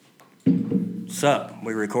What's up?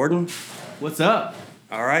 We recording? What's up?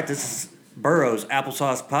 All right, this is Burroughs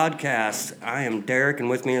Applesauce Podcast. I am Derek, and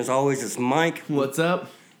with me as always is Mike. What's up?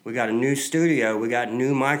 We got a new studio, we got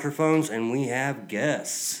new microphones, and we have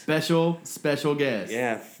guests. Special guest.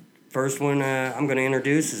 Yeah, first one I'm going to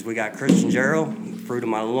introduce is we got Christian Gerald, Fruit of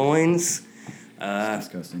My Loins. That's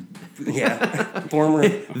disgusting. Yeah, former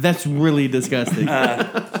That's really disgusting.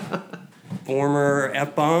 former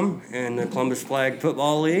F-bomb in the Columbus Flag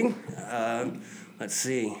Football League. Let's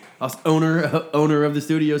see. Owner of the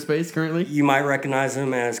studio space currently. You might recognize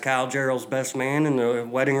him as Kyle Gerald's best man in the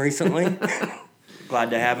wedding recently.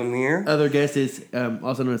 Glad to have him here. Other guest is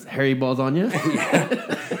also known as Harry Balzania.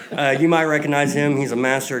 You might recognize him. He's a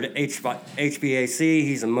master at HVAC.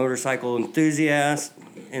 He's a motorcycle enthusiast.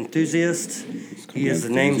 He is the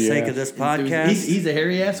namesake of this podcast. He's a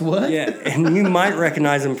hairy ass. What? Yeah, and you might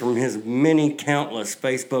recognize him from his many countless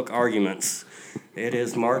Facebook arguments. It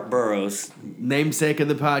is Mark Burroughs. Namesake of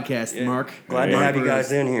the podcast, Yeah. Mark. Glad to have you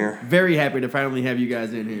guys in here. Very happy to finally have you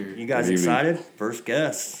guys in here. You guys excited? First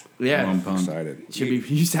guest. Yeah. I'm pumped. Excited. Should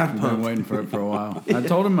be. You sound I've been pumped. waiting for it for a while. I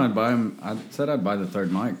told him I'd buy him. I said I'd buy the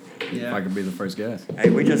third mic Yeah. if I could be the first guest. Hey,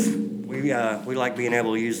 we like being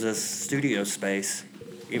able to use this studio space,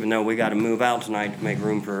 even though we got to move out tonight to make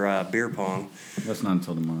room for beer pong. That's not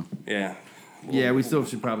until tomorrow. Yeah. Yeah, we still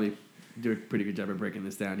should probably do a pretty good job of breaking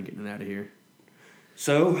this down and getting it out of here.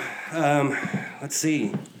 So, let's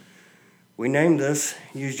see. We named this,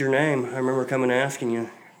 used your name. I remember coming and asking you.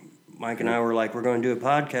 Mike and I were like, we're going to do a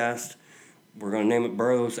podcast. We're going to name it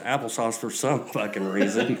Burroughs Applesauce for some fucking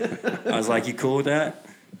reason. I was like, you cool with that?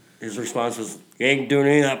 His response was, you ain't doing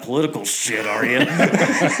any of that political shit, are you?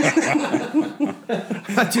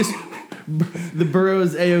 The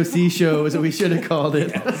Burroughs AOC show is what we should have called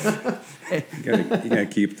it. You gotta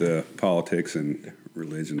keep the politics and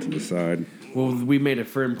religion to the side. Well, we made a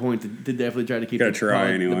firm point to definitely try to keep Gotta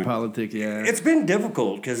try anyway. the politics. Yeah, It's been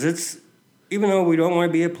difficult because even though we don't want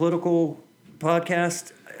to be a political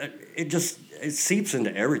podcast, it seeps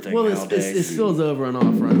into everything nowadays. it spills over on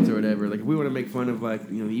all fronts or whatever. Like if we want to make fun of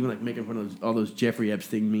even making fun of all those Jeffrey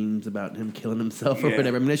Epstein memes about him killing himself or Yeah.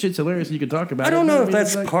 whatever. I mean, that shit's hilarious. You can talk about. I don't it. know if mean,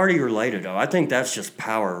 that's it's like- party related, though. I think that's just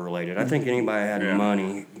power related. I think anybody had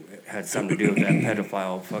money had something to do with that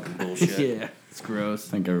pedophile fucking bullshit. Yeah, it's gross.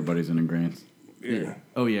 I think everybody's in agreement. Yeah.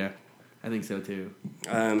 Oh yeah, I think so too.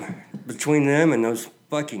 Between them and those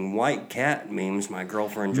fucking white cat memes, my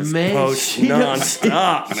girlfriend just Man, posts she don't-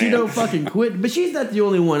 nonstop, man. She don't fucking quit, but she's not the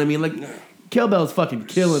only one. I mean, like Kelbell's fucking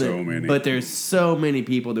killing So it, many. but there's so many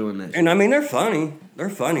people doing that. And I mean, they're funny. They're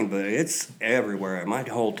funny, but it's everywhere. My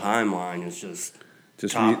whole timeline is just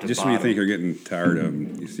Just top when to you bottom. think you're getting tired of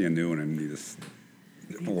them, you see a new one and you just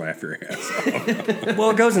laugh your ass off. Well,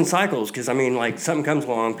 it goes in cycles because, I mean, like, something comes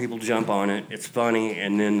along, people jump on it, it's funny,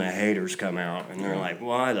 and then the haters come out, and they're like,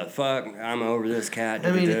 why the fuck? I'm over this cat.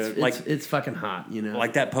 I mean, like, it's fucking hot, you know.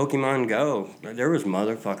 like that Pokemon Go. There was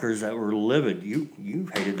motherfuckers that were livid. You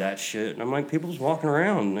hated that shit. And I'm like, people's walking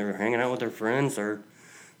around, they're hanging out with their friends, they're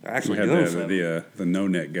We actually had doing the something. the no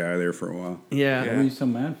net guy there for a while. yeah. What are you so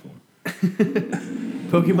mad for?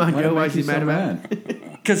 Pokemon Why Go, why make is you he mad so about?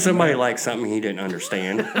 Because somebody liked something he didn't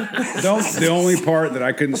understand. The only part that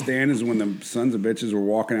I couldn't stand is when the sons of bitches were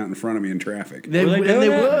walking out in front of me in traffic. They, Were they and doing they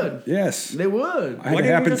that? would. Yes. They would. I had Why it didn't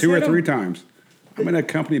you happen just 2 or hit 'em? 3 times. I'm in a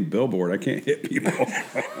company billboard. I can't hit people.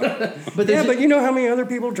 But Yeah, but you know how many other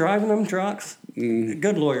people driving them trucks? Mm. A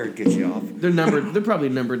good lawyer would get you off. they're numbered. They're probably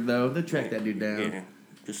numbered though. They track that dude down. Yeah,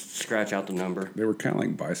 just scratch out the number. They were kind of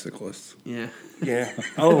like bicyclists. Yeah. Yeah.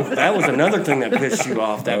 Oh, that was another thing that pissed you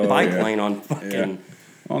off. That bike yeah. lane on fucking.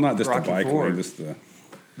 Well, not just the Rocky bike Ford. lane, just the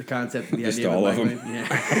The concept, the Just idea all of of a bike them.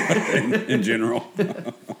 lane. Yeah. in general.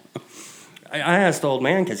 I asked the old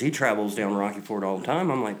man because he travels down Rocky Ford all the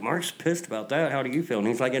time. I'm like, Mark's pissed about that. How do you feel? And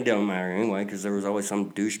he's like, it don't matter anyway because there was always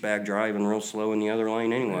some douchebag driving real slow in the other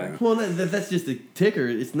lane anyway. Well, that's just a ticker.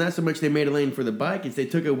 It's not so much they made a lane for the bike; it's they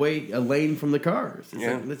took away a lane from the cars. It's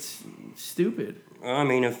Yeah. like, that's stupid. Well, I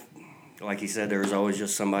mean, if like he said, there was always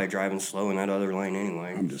just somebody driving slow in that other lane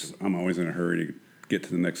anyway. I'm always in a hurry to get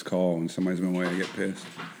to the next call, and somebody's been waiting. I get pissed.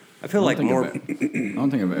 I feel like more. I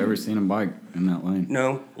don't think I've ever seen a bike in that lane.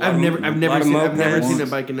 No, I've never lot of seen mopeds. a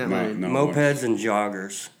bike in that No, lane. no. Mopeds and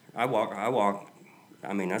joggers. I walk.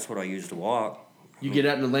 I mean, that's what I used to walk. You get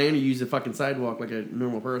out in the lane, or you use the fucking sidewalk like a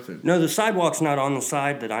normal person. No, the sidewalk's not on the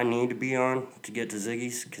side that I need to be on to get to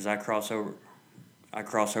Ziggy's because I cross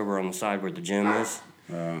over on the side where the gym is.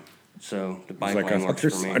 So the bike It's like I lane thought works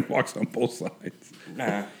there's for me. sidewalks on both sides.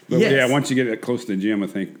 Nah, But Yes. yeah, once you get it close to the gym, I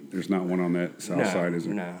think there's not one on that south no, side, is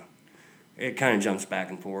there? no. It kind of jumps back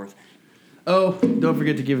and forth. Oh, don't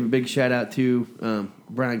forget to give a big shout out to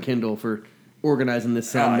Brian Kendall for organizing this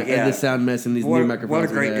sound, this sound mess and these new microphones. What a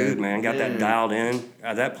great there. dude, man! Got that dialed in.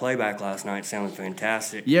 That playback last night sounded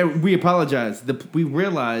fantastic. Yeah, we apologize. We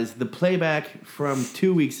realized the playback from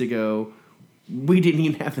 2 weeks ago. We didn't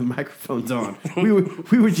even have the microphones on. we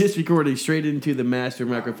were just recording straight into the master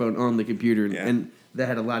microphone on the computer, and that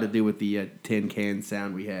had a lot to do with the tin can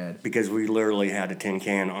sound we had. Because we literally had a tin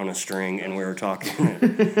can on a string, and we were talking.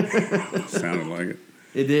 Sounded like it.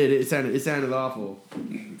 It did. It sounded awful.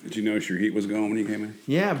 Did you notice your heat was going when you came in?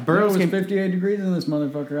 Yeah, It Burrows was came. 58 degrees in this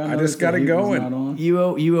motherfucker. I just got it going. You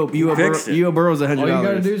owe Fixed it. Burrows $100. All you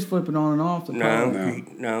gotta do is flip it on and off. The power.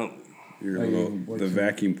 No. Your the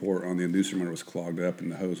vacuum port on the inducer motor was clogged up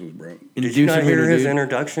and the hose was broke. Did you not hear his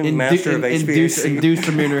introduction? Master of HVAC.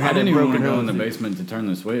 Inducer meter I had a didn't even want broken to go in the hose. basement to turn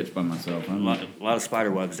the switch by myself. A lot of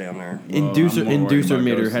spider webs down there. Inducer about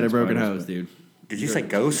meter ghosts had a than broken spiders, hose, dude. Did you say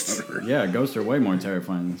ghosts? Yeah, ghosts are way more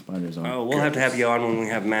terrifying than spiders are. Oh, we'll have to have you on when we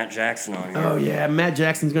have Matt Jackson on here. Oh yeah, Matt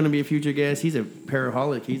Jackson's going to be a future guest. He's a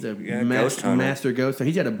paraholic. He's a ghost hunter. master ghost hunter.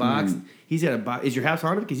 He's got a box. He's got a box. Is your house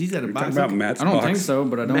haunted? Because he's got a You're box. talking about Matt's I don't box. think so,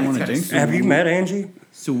 but I don't Matt's want to got a jinx it. Have you met Angie?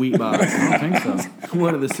 Sweet box. I don't think so.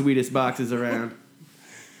 One of the sweetest boxes around.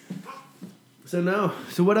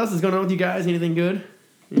 So what else is going on with you guys? Anything good?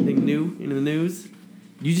 Anything new in the news?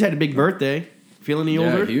 You just had a big birthday. Feeling any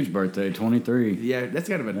older? Yeah, huge birthday, 23. Yeah, that's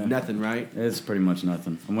kind of a nothing, right? It's pretty much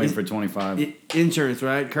nothing. I'm waiting for 25. Insurance,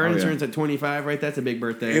 right? Current Oh, yeah. insurance at 25, right? That's a big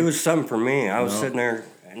birthday. It was something for me. I was sitting there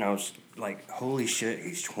and I was like, holy shit,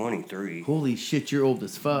 he's 23. Holy shit, you're old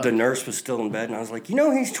as fuck. The nurse was still in bed and I was like,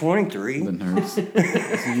 he's 23. The nurse.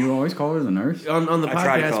 So you always call her the nurse? On the I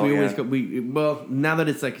try to podcast, call, we yeah. always well, now that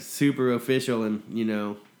it's like super official and,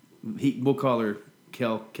 we'll call her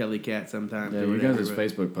Kelly Cat sometimes. Yeah, or you whatever, guys' but-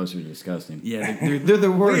 Facebook posts are disgusting. Yeah, they're the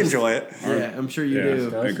worst. We enjoy it. Yeah, I'm sure you Yeah. do.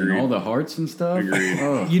 Disgusting. Agreed. All the hearts and stuff. Agreed.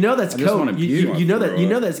 Oh, You know that's I just wanna code. puke. You know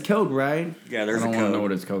Throw up. that's code, right? Yeah, I there's don't a want to know code.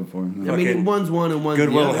 what it's code for. I mean, Fucking one's one and one's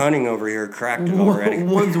Goodwill the other. Hunting over here cracked it already.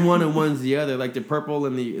 One's one and one's the other. Like the purple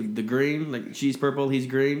and the green. Like she's purple, he's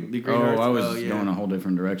green. The green Oh, hearts. I was yeah. going a whole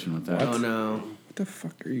different direction with that. Oh no. What the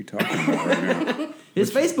fuck are you talking about right now?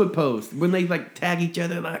 His Facebook post when they like tag each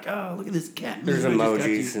other like, oh look at this cat. There's I just got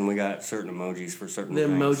emojis, you. and we got certain emojis for certain The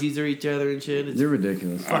things. emojis are each other and shit. It's You're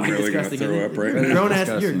ridiculous. I'm fucking really gonna disgusting. throw isn't up it? right You're a now. grown ass.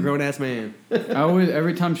 You're a Disgusting. grown ass man. I always,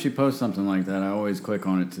 every time she posts something like that, I always click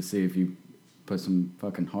on it to see if you put some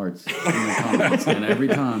fucking hearts in the comments. And every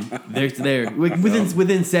time, There's there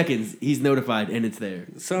within seconds he's notified and it's there.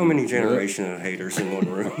 So many generation of haters in one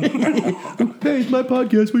room. Hey, it's my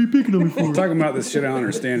podcast. What are you picking on me for? Talking about this shit I don't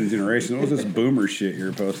understand in generation. What was this boomer shit you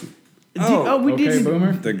were posting? We okay, did.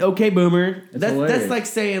 boomer. Okay, boomer. That's hilarious. like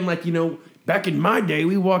saying like back in my day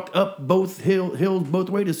we walked up both hills both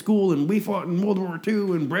way to school and we fought in World War II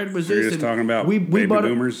and bread was So you're this. just and talking about we baby bought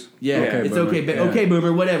boomers? Yeah, Okay, it's boomer. okay. Yeah. Okay,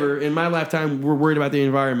 boomer. Whatever. In my lifetime, we're worried about the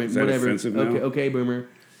environment. Is that whatever. offensive now? Okay, boomer.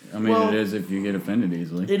 I mean, Well, it is if you get offended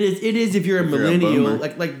easily. It is. It is if you're a If you're a millennial. boomer.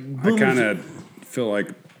 Like I boomers. kind of feel like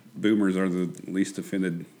boomers are the least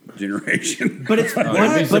offended generation. But it's I'd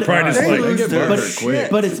be but surprised. They Like, lose get their murdered shit.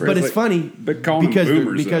 quick. but it's like- funny but call them because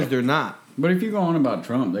boomers, because though. they're not. But if you go on about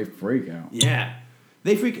Trump, they freak out. Yeah,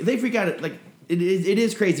 they freak out. Like it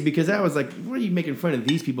is crazy because I was like, what are you making fun of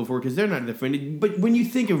these people for? Because they're not offended. But when you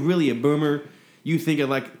think of really a boomer, you think of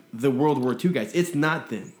like the World War II guys. It's not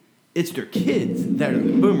them. It's their kids that are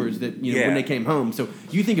the boomers that when Yeah. they came home. So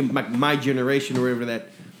you think of like my generation or whatever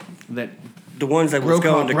that The ones that was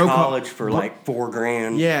going to Brokaw- college for like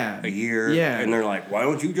 $4,000 Yeah. a year. Yeah. And they're like, why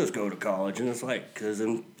don't you just go to college? And it's like, because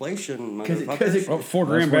inflation, 'Cause motherfuckers. it- Well, $4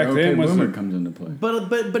 That's grand where back okay then was boomer comes into play. but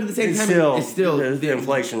at the same It's time still, it's still the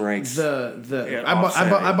inflation rates. The Yeah, offset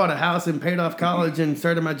it. I bought a house and paid off college and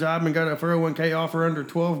started my job and got a 401k offer under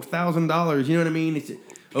 $12,000. You know what I mean? It's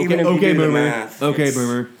Even if you okay, do the boomer. math, Okay, it's-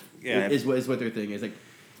 boomer. yeah. is what their thing is like.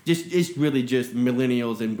 It's really just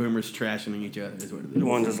millennials and boomers trashing each other. Is what it is. The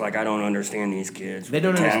ones that's like, I don't understand these kids. They with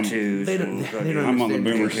don't the understand- tattoos. they don't- and they fucking- don't I'm on the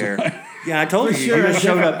understand boomer care. side. Yeah, I told you. sure, You just I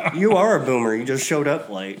showed up. You are a boomer. You just showed up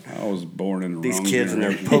late. I was born in the These wrong kids and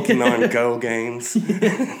their generation. Pokemon Go games.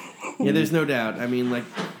 Yeah, there's no doubt. I mean, like,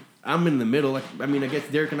 I'm in the middle. Like, I mean, I guess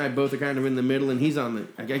Derek and I both are kind of in the middle, and he's on the.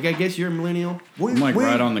 I guess you're a millennial. I'm like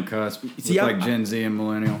right on the cusp. It's See, like I'm- Gen Z and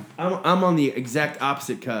millennial. I'm on the exact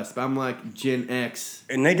opposite cusp. I'm like Gen X.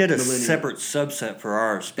 And they did a Millennial. separate subset for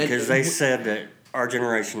ours because they said that our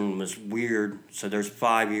generation was weird. So there's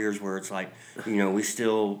 5 years where it's like, we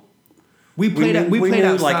still We played knew,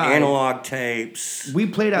 outside. like analog tapes. We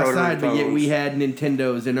played rotary outside, but yet we phones. had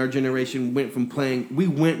Nintendos, and our generation went from playing. We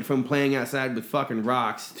went from playing outside with fucking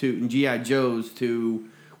rocks to GI Joes to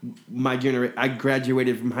my generation. I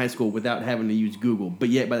graduated from high school without having to use Google, but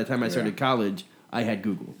yet by the time I started college, I had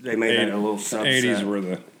Google. They made that a little subset. 80s were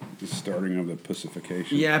the starting of the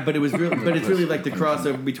pacification. Yeah, but it's really like the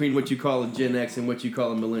crossover between what you call a Gen X and what you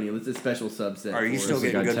call a millennial. It's a special subset. Are you for still us.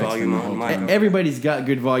 getting got good texting volume the on whole my? time. Everybody's got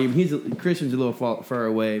good volume. Christian's a little far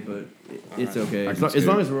away, but it's okay. I As can long, as see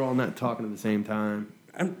long it. as we're all not talking at the same time.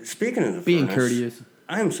 Speaking of the Being furnace, courteous.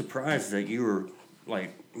 I am surprised that you were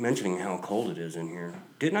like mentioning how cold it is in here.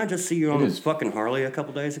 Didn't I just see you on It this is. fucking Harley a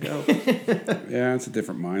couple days ago? Yeah, it's a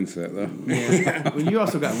different mindset, though. Yeah. Well, you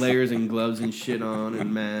also got layers and gloves and shit on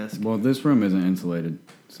and mask. Well, this room isn't insulated,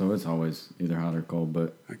 so it's always either hot or cold.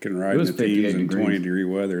 But I can ride It in was the teens 58 in degrees. 20-degree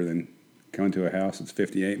weather, then come into a house that's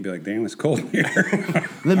 58 and be like, damn, it's cold in here.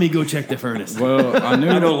 Let me go check the furnace. well, I knew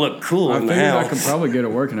I don't look cool I in the figured I house. could probably get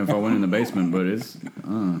it working if I went in the basement, but it's.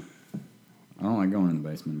 I don't like going in the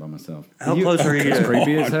basement by myself. How close are you? It's To,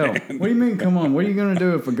 creepy as hell. What do you mean? Come on. What are you gonna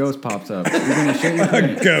do if a ghost pops up? You're gonna shit your A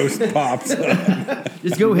pants. ghost pops up.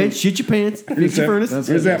 Just go ahead, shit your pants, fix your furnace. That's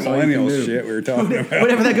Where's it. that That's all you can millennial do. shit we were talking about?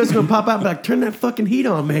 Whenever that ghost gonna pop out, be like, turn that fucking heat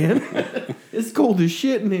on, man. It's cold as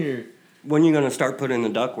shit in here. when you gonna start putting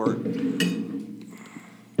in the ductwork?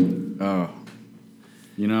 Oh,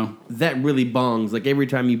 you know. That really bongs. Like every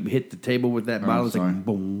time you hit the table with that Oh, bottle, it's sorry. like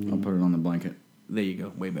boom. I'll put it on the blanket. There you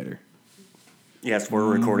go. Way better. Yes, we're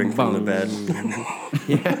recording from the bed.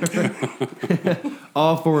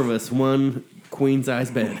 All four of us, one queen size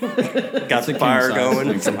bed. Got the king fire size, going and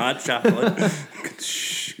thank some hot chocolate.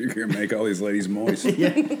 Shh, you're going to make all these ladies moist.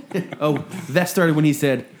 Oh, that started when he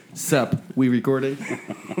said, "Sup, we recording?"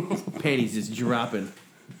 Panties just dropping.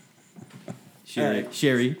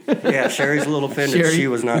 Sherry. Yeah, Sherry's a little offended. Sherry. She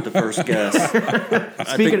was not the first guest.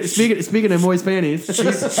 I think Speaking of moist panties.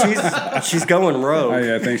 she's going rogue.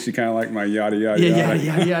 I think she kind of liked my yada, yada, Yeah, yada.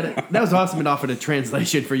 yada, yada, yada. That was awesome and offered a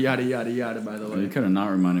translation for yada, yada, yada, by the You way. could have not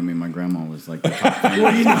reminded me. My grandma was like the top fan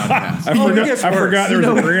of this podcast. It gets I worse. forgot there was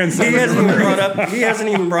a He grandson. hasn't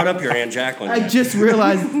even brought up your Aunt Jacqueline. I yet. just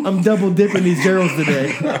realized I'm double dipping these girls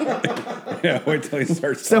today. Yeah, wait till he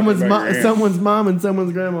starts Someone's talking about your aunt. someone's mom and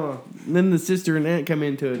someone's grandma. And then the sister and aunt come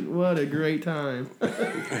into it. What a great time.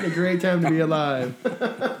 What a great time to be alive.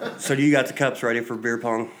 So do you got the cups ready for beer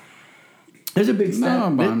pong? There's a big stack.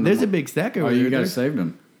 I'm on There's them. a big stack over Oh, there. you guys There- saved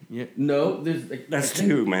them. Yeah. No, there's like, That's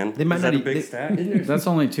two, man. They might Is not that a eat- big they- stack? isn't there- That's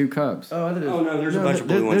only 2 cups. Oh, I thought it was- Oh, no, there's a bunch of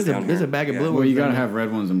blue ones down There's here. a bag of Yeah. blue Well, ones. you gotta down have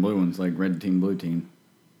red ones and blue ones, like red team, blue team.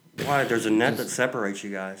 Why? There's a net that separates you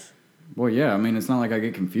guys. Well, yeah. I mean, it's not like I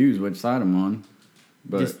get confused which side I'm on.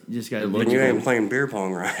 But Just gotta it look looks And you good. ain't playing beer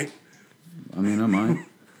pong, right? I mean, I might.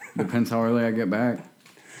 Depends how early I get back. there.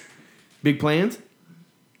 Big plans?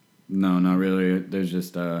 No, not really. There's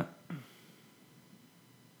just Oh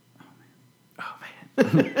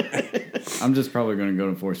man. I'm just probably gonna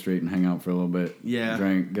go to 4th Street and hang out for a little bit. Yeah.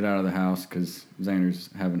 Drink, get out of the house because Xander's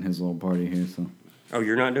having his little party here. So Oh,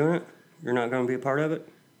 you're not doing it? You're not going to be a part of it?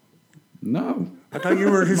 no, I thought you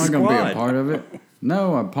were I'm his not squad. gonna be a part of it.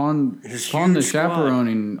 No, I pawned His the huge squad.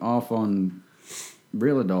 chaperoning off on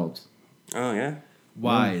real adults, Oh, yeah?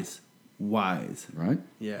 Wise. right?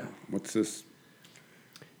 Yeah. What's this?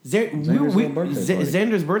 Xander's little birthday party.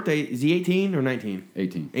 Xander's birthday, is he 18 or 19?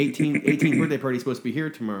 18. 18 birthday party is supposed to be here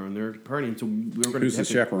tomorrow, and they're partying, so we're going to Who's the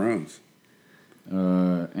chaperones?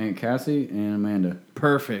 Aunt Cassie and Amanda.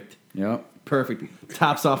 Perfect. Yep.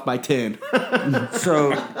 Tops off by 10.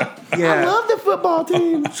 So, I yeah, love the football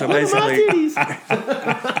team. So Look at my basically-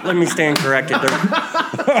 titties. let me stand corrected.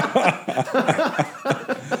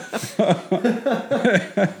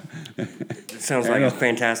 It sounds like a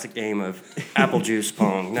fantastic game of apple juice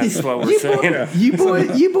pong. That's what we're saying. You boys,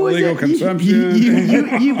 Illegal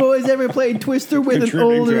consumption. you boys ever played Twister with an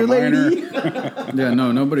Contributing to older a lady? Yeah,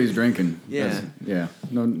 no, nobody's drinking. Yeah. Yeah,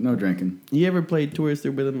 no drinking. You ever played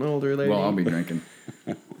Twister with an older lady? Well, I'll be drinking.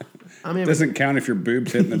 I mean, Doesn't count if your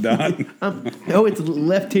boob's hitting the dot. oh, it's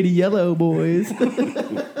left titty yellow, boys.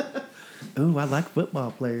 Oh, I like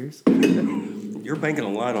football players. You're banking a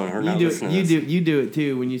lot on her not listening. to this. You do it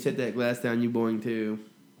too. When you set that glass down, you boing too.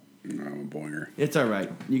 No, I'm a boinger. It's all right.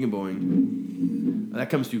 You can boing. That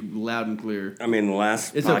comes through loud and clear. I mean, the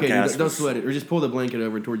last It's okay. podcast Don't was- sweat it, or just pull the blanket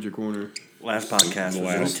over towards your corner. last podcast The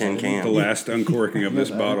was in a last, tin can. the last uncorking of this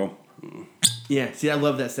bottle. Yeah. See, I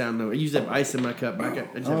love that sound though. I used to have ice in my cup. But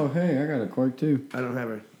I just Oh, have, hey, I got a cork too. I don't have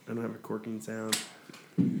a corking sound.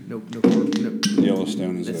 No cork. No.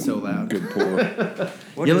 Yellowstone is It's a so loud. good pour.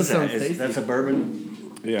 What is Yellowstone's that? tasty. That's a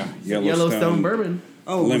bourbon? Yeah, Yellowstone bourbon.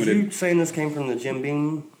 Oh, Limited. was you saying this came from the Jim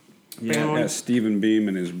Beam family? Yeah, Stephen Beam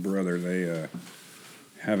and his brother, they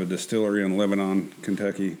have a distillery in Lebanon,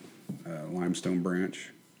 Kentucky, Limestone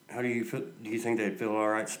Branch. How do you feel? Do you think they'd feel all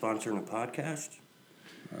right sponsoring a podcast?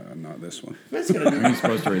 Not this one. That's gonna Are you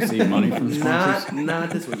supposed to receive money from sponsors? not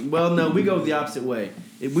this one. Well, no, we go the opposite way.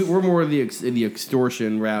 We're more the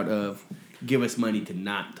extortion route of give us money to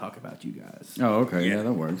not talk about you guys. Oh, okay. Yeah. Yeah,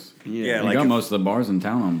 that works. Yeah, You like got if- most of the bars in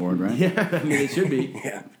town on board, right? Yeah, I mean it should be.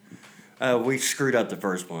 Yeah. We screwed up the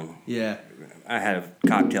first one. Yeah. I had a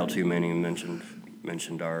cocktail too many and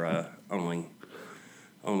mentioned our only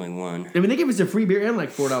one. I mean they give us a free beer and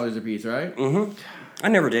like $4 a piece, right? Mm-hmm. I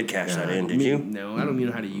never did cash that in, did Me- you? No, I don't even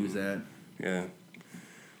know how to use that. Yeah.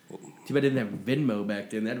 Too bad I didn't have Venmo back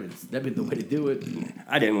then. That'd been the way to do it.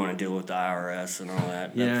 I didn't want to deal with the IRS and all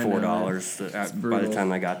that. Yeah, I That know, $4 It's by the brutal.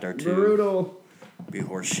 time I got there too. Brutal. Be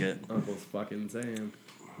horse shit. Uncle's fucking Sam.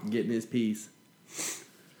 Getting his piece.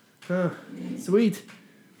 Huh. Sweet.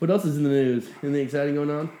 What else is in the news? Anything exciting going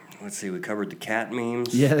on? Let's see. We covered the cat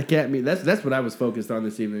memes. Yeah, the cat meat. That's what I was focused on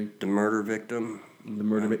this evening. The murder victim. The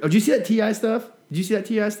murder. Oh, did you see that T.I. stuff? Did you see that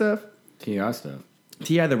T.I. stuff? T.I. stuff.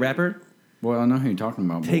 T.I. the rapper Well, I know who you're talking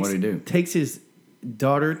about, but what do you do? takes his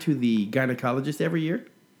daughter to the gynecologist every year.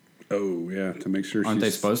 Oh yeah, to make sure Aren't she's they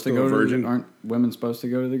supposed to still go a virgin. Aren't women supposed to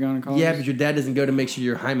go to the gynecologist? Yeah, but your dad doesn't go to make sure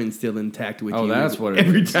your hymen's still intact with Oh, you. that's what it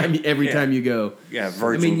every is. time. Every Yeah. time you go. Yeah, I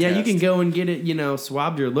virgin mean, yeah, you test. can go and get it,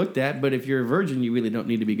 swabbed or looked at. But if you're a virgin, you really don't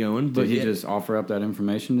need to be going. But Did he yeah, just offer up that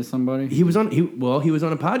information to somebody? he was on a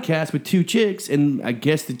podcast with two chicks, and I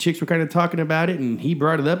guess the chicks were kind of talking about it, and he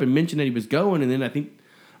brought it up and mentioned that he was going, and then I don't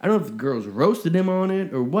know if the girls roasted him on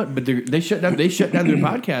it or what, but they shut down their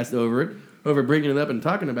podcast over bringing it up and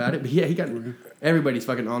talking about it. But yeah, he got everybody's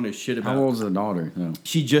fucking on this shit about How it. old's the daughter? though?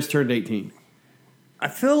 She just turned 18. I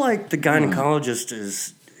feel like the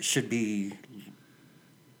gynecologist should be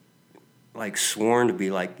like sworn to be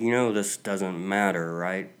like, this doesn't matter,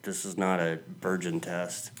 right? This is not a virgin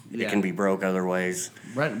test. Yeah. It can be broke other ways.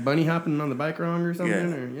 Right, bunny hopping on the bike wrong or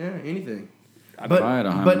something, Yeah. or anything. If I had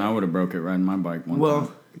a hymen, I would have broke it riding my bike one time.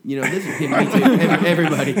 Well, this is me too.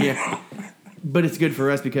 Everybody, yeah. But it's good for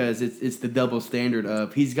us because it's the double standard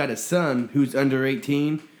of he's got a son who's under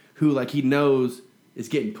 18 who like he knows is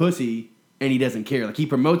getting pussy and he doesn't care. Like he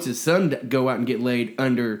promotes his son to go out and get laid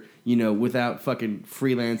under without fucking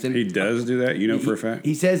freelance. And He does do that, for a fact.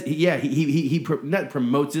 he says he not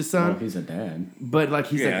promotes his son, Well, he's a dad. but like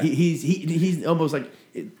he's Yeah. like he's almost like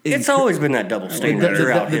It's always been that double standard the-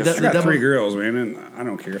 throughout the- history. I got double- 3 girls, man, and I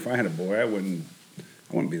don't care if I had a boy. I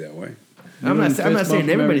wouldn't be that way. I'm not saying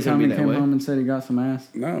everybody's gonna be that came way. home and said he got some ass.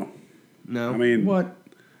 No, No, I mean What?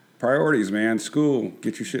 priorities, man. School,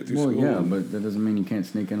 get your shit through Well, school. yeah, but that doesn't mean you can't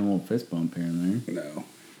sneak in a little fist bump here and there. No,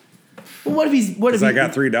 well, what if he's because I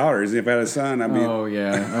got $3. If I had a son, I'd be. Oh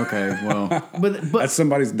yeah. Okay. Well. but That's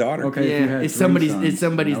somebody's daughter. Okay. if you yeah, had it's 3 somebody's sons, it's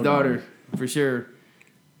somebody's no daughter for sure.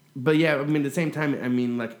 But yeah, I mean, at the same time, I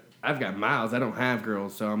mean, like I've got Miles. I don't have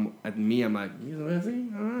girls, so I'm like, he's a leslie,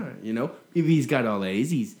 all right, If he's got all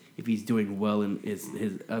A's, if he's doing well in his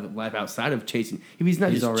other life outside of chasing, if he's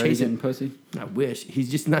not He's just already chasing getting pussy. I wish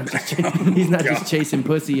he's just not just he's not just chasing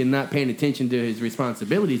pussy and not paying attention to his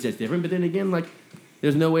responsibilities. That's different. But then again, like,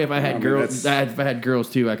 there's no way if I had mean, girls, that's- if I had girls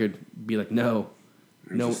too, I could be like, no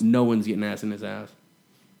one's getting ass in his house.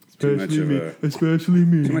 Too much of a Especially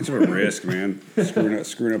me. too much of a risk, man.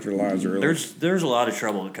 Screwing up their lives early. There's a lot of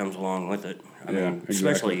trouble that comes along with it. I Yeah, mean,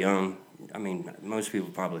 especially exactly. young. I mean, most people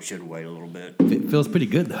probably should wait a little bit. It feels pretty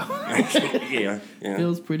good though. Yeah.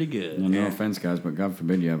 Feels pretty good. Well, no offense, guys, but God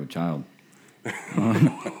forbid you have a child.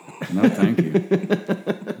 No, thank you.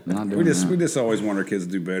 Not doing we that. just always want our kids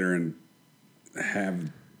to do better and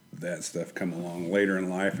have that stuff come along later in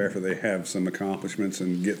life after they have some accomplishments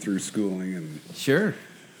and get through schooling and Sure.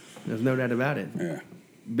 There's no doubt about it. yeah,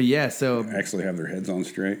 But yeah, so actually have their heads on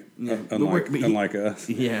straight. Yeah, but Unlike we're- unlike us.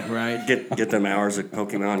 yeah, right. Get them hours of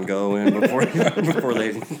Pokemon Go in before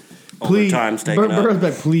they all Please, the time's taken up. Burroughs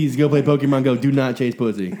back. Please go play Pokemon Go. Do not chase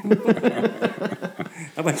pussy.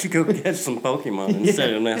 How about you go get some Pokemon instead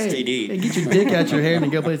of an STD? Hey, get your dick out your hand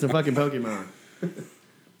and go play some fucking Pokemon.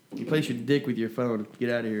 You place your dick with your phone. Get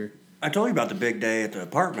out of here. I told you about the big day at the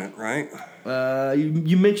apartment, right?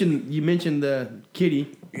 You mentioned the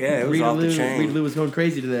kitty. Yeah, it was Rita off the Lou, chain. Rita Lou was going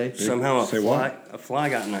crazy today. Somehow Say what? a fly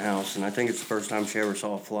got in the house, and I think it's the first time she ever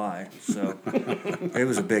saw a fly. So it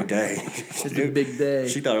was a big day. It's a big day.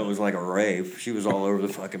 She thought it was like a rave. She was all over the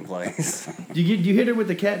fucking place. You hit her with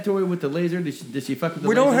the cat toy with the laser? Did she fuck with the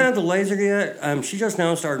We laser? don't have the laser yet. She just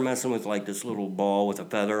now started messing with like this little ball with a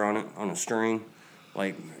feather on it on a string.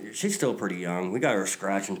 Like she's still pretty young. We got her a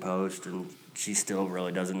scratching post, and she still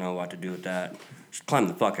really doesn't know what to do with that. She climbed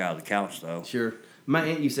the fuck out of the couch though. Sure. My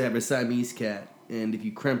aunt used to have a Siamese cat, and if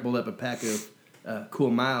you crumpled up a pack of Cool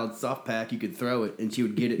Mild soft pack, you could throw it, and she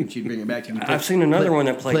would get it, and she'd bring it back to you. I've seen another one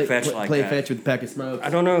that played fetch like play that. fetch with a pack of smoke. I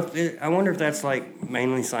don't know I wonder if that's like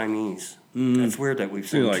mainly Siamese. That's weird that we've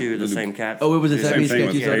seen like two of the the- same cats. Oh, it was a Same Siamese thing cat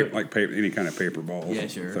with you said? like any kind of paper balls. Yeah,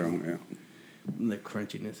 sure. So, The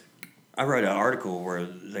crunchiness. I read an article where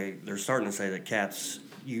they're starting to say that cats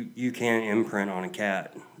you can't imprint on a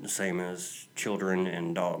cat the same as children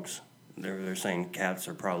and dogs. They're saying cats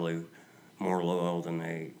are probably more loyal than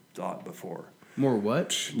they thought before. More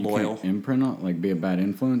what? Loyal? Can't imprint on, like be a bad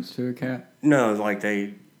influence to a cat. No, like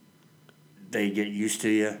they get used to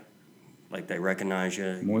you, like they recognize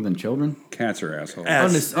you. More than children. Cats are assholes.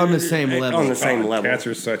 On the same level. On the same God, level. Cats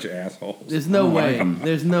are such assholes. There's no way. like 'em.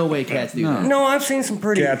 There's no way cats do No. that. No, I've seen some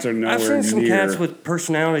pretty. Cats are nowhere I've seen some near- cats with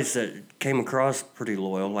personalities that came across pretty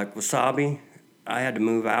loyal, like Wasabi. I had to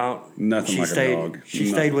move out. Nothing like a stayed, dog. She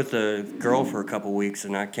Nothing. stayed with the girl for a couple weeks,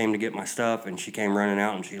 and I came to get my stuff, and she came running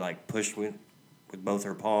out, and she like pushed me with both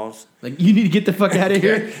her paws. Like, you need to get the fuck out of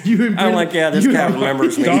here. I'm like, yeah, this cat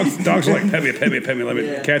remembers me. Dogs are like, pet me, pet me, pet me, let me.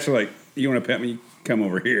 Yeah. Cats are like, you want to pet me? Come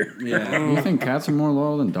over here. Yeah. You think cats are more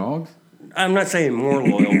loyal than dogs? I'm not saying more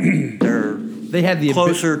loyal. They're They have the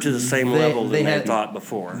closer to the same they- level they than they had- thought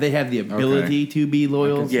before. They have the ability to be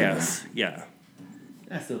loyal. Yes, yeah.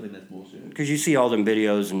 I still think that's bullshit. Because you see all them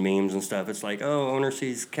videos and memes and stuff. It's like, oh, owner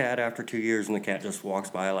sees cat after 2 years, and the cat just walks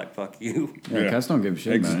by like, fuck you. Yeah, Yeah. cats don't give a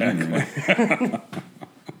shit about it anyway.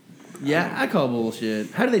 Yeah, I call bullshit.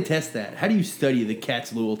 How do they test that? How do you study the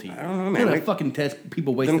cat's loyalty? I don't know, man. How do They- they fucking test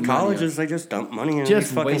people wasting Them money on- colleges, they just dump money in just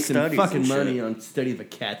these fucking wasting studies fucking and money shit. on study if a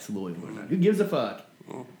cat's loyal or not. Who gives a fuck?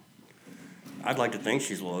 I'd like to think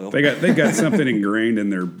she's loyal. They got something ingrained in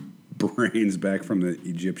their brains back from the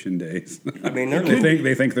Egyptian days. I mean, they're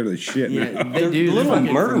they think they're the shit Yeah, now. they do. little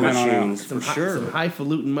Fucking- murder from then on out. machines for sure. Some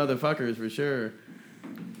highfalutin motherfuckers for sure.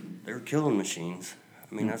 They're killing machines.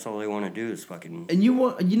 I mean, that's all they want to do is fucking.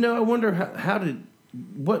 And I wonder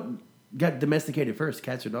what got domesticated first,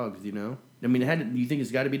 cats or dogs? Do you know? I mean, do you think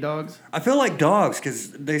it's got to be dogs? I feel like dogs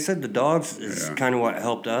because they said the dogs is Yeah. kind of what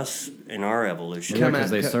helped us in our evolution. Come Because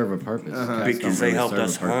they out- serve a purpose. Cats Because don't they really helped serve a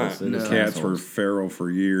us purpose. hunt. They're just Cats were assholes. feral for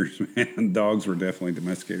years, man. Dogs were definitely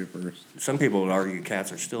domesticated first. Some people would argue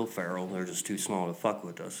cats are still feral. They're just too small to fuck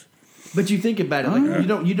with us. But you think about it, like you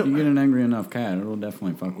don't. You get an angry enough cat, it'll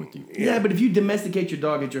definitely fuck with you. Yeah, but if you domesticate your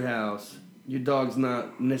dog at your house, your dog's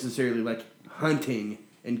not necessarily like hunting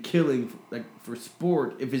and killing like for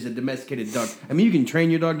sport if it's a domesticated dog. I mean, you can train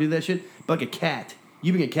your dog to do that shit, but like a cat,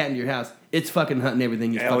 you bring a cat into your house, it's fucking hunting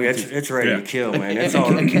everything you Oh, fucking it's, see. it's ready Yeah. to kill, man. A, It's a-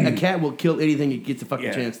 all. a cat will kill anything it gets a fucking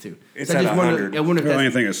Yeah. chance to. It's So I at just wonder. 100. I wonder if Well,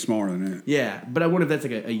 that's anything is smaller than that. yeah, but I wonder if that's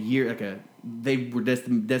like a year, like they were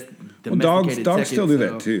domesticated. Well, dogs second, still do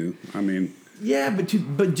so- that too. I mean, Yeah, but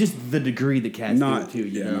just the degree that cats not do it too.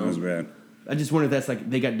 You yeah, know, not as bad. I just wonder if that's like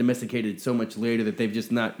they got domesticated so much later that they've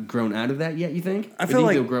just not grown out of that yet. You think? I Or feel think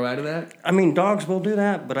like- they'll grow out of that. I mean, dogs will do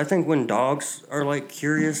that, but I think when dogs are like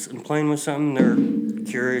curious and playing with something, they're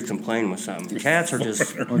curious and playing with something.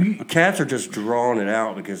 Cats are just drawing it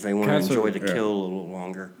out because they want to Cats are- enjoy the yeah. kill a little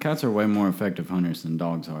longer. Cats are way more effective hunters than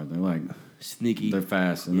dogs are. They're like, Sneaky. they're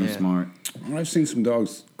fast and Yeah. they're smart. Well, I've seen some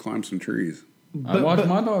dogs climb some trees. I watched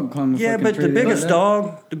my dog climb a Yeah, fucking but tree the other biggest day.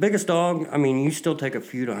 dog. I mean, you still take a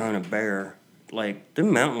few to hunt a bear. Like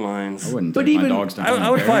them mountain lions. I wouldn't But take even- my dogs to I hunt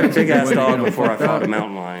would bear. fight a big ass Way to dog get 'em before I fucked fought a up.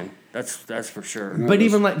 mountain lion. That's for sure. But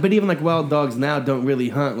even like wild dogs now don't really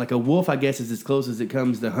hunt. Like a wolf, I guess, is as close as it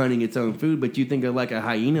comes to hunting its own food. But you think of like a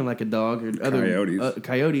hyena, like a dog, or other Coyotes.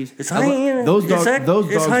 Coyotes. Is hyena- Those is dogs. that- Those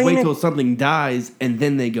is dogs wait hyena- till something dies and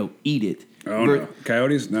then they go eat it. Oh Ver- no,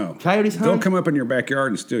 coyotes? No. Coyotes They'll hunt? come up in your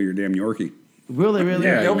backyard and steal your damn Yorkie. Will they really?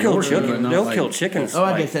 Yeah, They'll kill Yorkie, chickens. but not They'll like- kill chickens. Oh,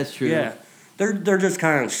 I guess that's true. Yeah, they're just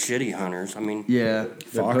kind of shitty hunters. I mean, Yeah.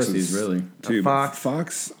 They're pussies, really. Too. fox.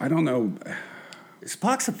 Fox? I don't know. is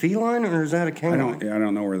fox a feline or is that a I canine? don't. Yeah, I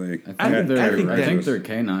don't know where they. I think I think that- they're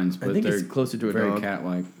canines, but think they're it's closer to a very dog.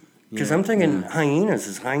 cat-like. Because I'm thinking hyenas.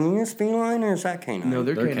 Is hyenas feline or is that canine? No,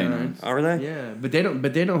 they're canines. canines. Are they? Yeah, but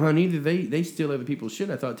they don't hunt either. They steal other people's shit.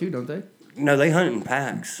 I thought too, don't they? No, they hunt in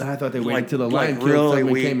packs. I thought they waited till the lion killed really something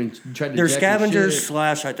and weak. came and tried to They're jack your scavengers shit.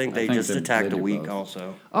 slash. I think they think just they attack the do weak both.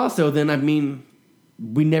 also. Also, then I mean,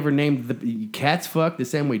 we never named the cats fuck the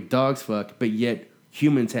same way dogs fuck, but yet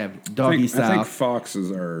humans have doggy I style. think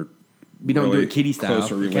foxes are. We don't do really it kitty style.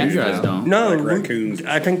 closer Cat related. You guys style. don't. No, Like raccoons.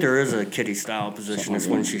 I think there is a kitty style position. It's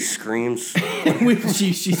when she screams. When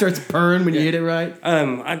she starts purring when you hit it right.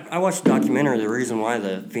 I watched a documentary. The reason why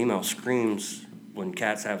the female screams when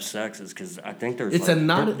cats have sex is because I think there's It's a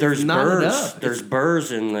knot- there's it's knotted burrs. up. There's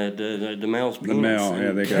burrs in the male's penis. The male,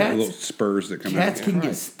 yeah, they got Cats- little spurs that come Cats out. can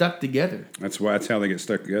get stuck together. That's how they get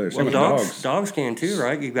stuck together. Well, Same with dogs dogs. can too,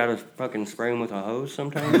 right? You got to fucking spray them with a hose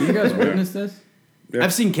sometimes. You guys witnessed this? Yeah.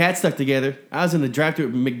 I've seen cats stuck together. I was in the drive-thru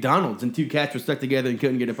at McDonald's, and 2 cats were stuck together and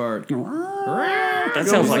couldn't get apart. That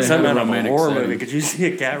sounds like They something have out of a romantic horror setting. movie. Could you see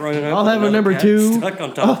a cat running up? I'll with have a another number cat 2. stuck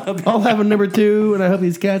on top of it? I'll have a number 2, and I hope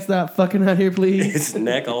these cats stop fucking out here, please. Its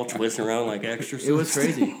neck all twisting around like exorcist. It was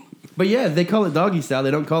crazy. But yeah, they call it doggy style.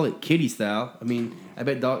 They don't call it kitty style. I mean, I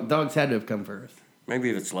bet dogs had to have come first. Maybe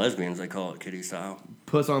if it's lesbians, they call it kitty style.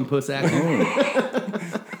 Puss on puss action.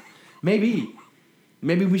 Maybe.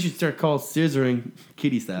 Maybe we should start call scissoring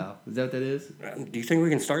kitty style. Is that what that is? Do you think we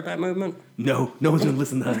can start that movement? No one's gonna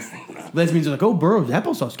listen to us. Lesbians are like, oh, Burroughs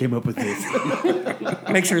Applesauce came up with this.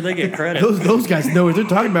 Make sure they get credit. Those guys know what they're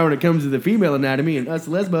talking about when it comes to the female anatomy, and us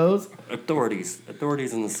lesbos. Authorities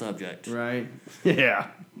in the subject. Right. Yeah.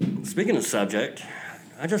 Speaking of subject,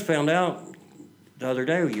 I just found out the other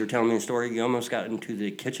day you were telling me a story. You almost got into the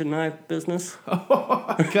kitchen knife business.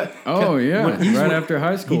 Oh, yeah. He's Right one- after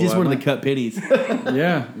high school. He just I wanted to went- cut pennies.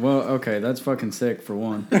 Yeah, well, okay, that's fucking sick for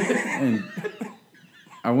one. And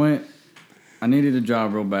I needed a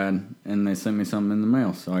job real bad, and they sent me something in the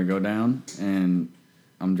mail. So I go down, and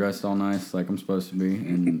I'm dressed all nice like I'm supposed to be,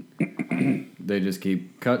 and they just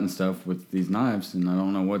keep cutting stuff with these knives, and I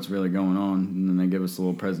don't know what's really going on. And then they give us a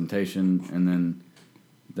little presentation, and then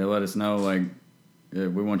they let us know, like, we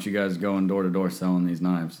want you guys going door to door selling these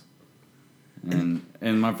knives.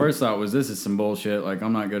 And my first thought was, this is some bullshit. Like,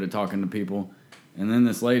 I'm not good at talking to people. And then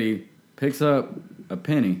this lady picks up a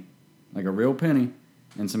penny, like a real penny,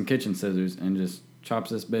 and some kitchen scissors, and just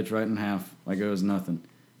chops this bitch right in half like it was nothing.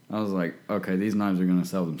 I was like, okay, these knives are going to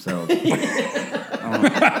sell themselves.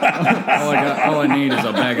 all I need is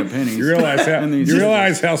a bag of pennies. You realize how And these you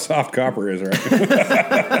realize how soft copper is, right?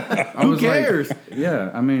 Who cares?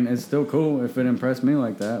 Yeah, I mean, it's still cool if it impressed me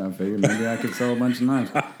like that. I figured maybe I could sell a bunch of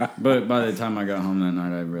knives. But by the time I got home that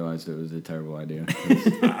night, I realized it was a terrible idea.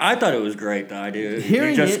 I thought it was great, the idea.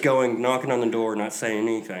 Hearing You're just it- going, knocking on the door, not saying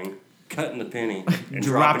anything, cutting the penny, and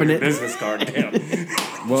Dropping dropping your it. business card down.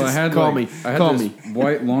 Well, I had call like, me. I had Call this me.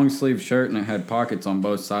 white long sleeve shirt and it had pockets on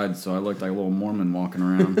both sides, so I looked like a little Mormon walking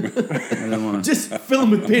around. I didn't want to. Just fill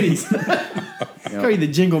them with pennies. Call you the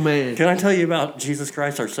jingle man. Can I tell you about Jesus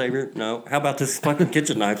Christ, our Savior? No. How about this fucking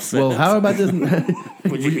kitchen knife set? Well, how about this?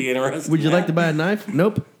 Would you be interested? Would you in like that? to buy a knife?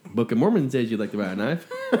 Nope. Book of Mormon says you'd like to buy a knife.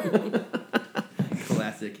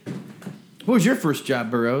 Classic. What was your first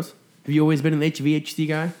job, Burroughs? Have you always been an HVAC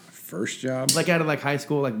guy? First job? Like out of like high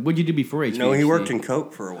school? Like what'd you do before HVAC? No, he worked in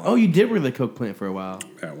Coke for a while. Oh, you did work at the Coke plant for a while.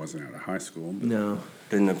 That wasn't out of high school. But No.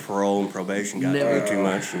 Then the parole and probation got Never- way too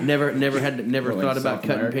much. and- Never Like thought about South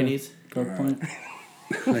cutting America? pennies. Coke plant?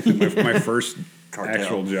 my first Cartel.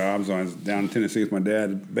 actual jobs, I was down in Tennessee with my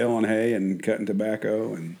dad, baling hay and cutting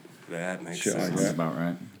tobacco, and That makes Shit like sense. That's that. about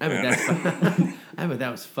right. I bet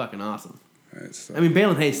that was fucking awesome. it's, I mean,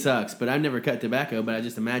 baling hay sucks, but I've never cut tobacco. But I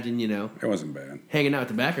just imagine, it wasn't bad. hanging out with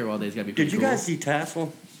tobacco all day is gotta be. Did pretty you cool. guys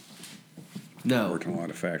detassel? No, Worked in a lot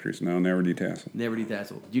of factories. No, never detassel. never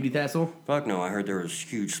detassel. Did you detassel? Fuck no, I heard there was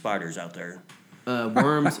huge spiders out there.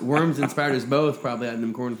 Worms and spiders both probably out in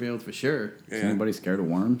them cornfields for sure. Is anybody scared of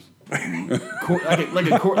worms? Like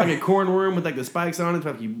a corn worm with like the spikes on it. So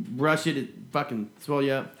if you brush it, it fucking swell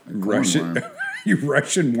you up. Russian, worm. you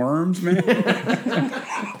Russian worms, man.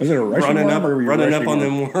 Was it a Russian Running worm up, or were you running up rushing on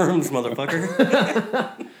worm? them worms,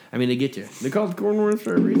 motherfucker. I mean, they get you. They're called corn worms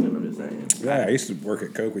for a reason. I'm just saying. Yeah, I used to work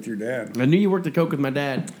at Coke with your dad. I knew you worked at Coke with my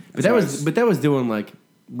dad, but That's that was doing like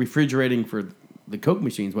refrigerating for the Coke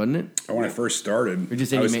machines, wasn't it? When I first started, Or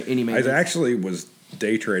just I any was, ma- any I maintenance? actually was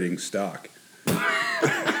day trading stock.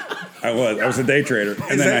 I was a day trader,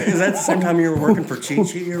 and then Is that the same time you were working for Chi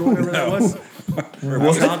Chi or whatever that was? Or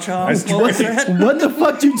Cha Cha? I was What was that? What the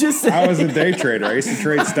fuck did you just say? I was a day trader. I used to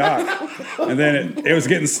trade stock, and then it was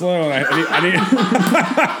getting slow, and I needed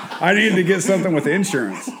I needed to get something with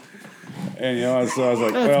insurance. And so I was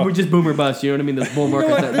like, well, We're just boomer bust, you know what I mean? Those bull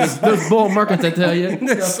markets, those bull markets, I tell you.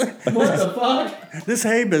 What the fuck? This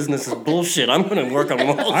hay business is bullshit. I'm going to work on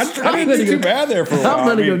Wall I Street. didn't do too bad there for a while. I'm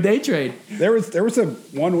gonna I go mean, day trade. There was a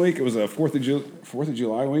 1 week. It was a 4th of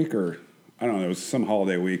July week, or I don't know. It was some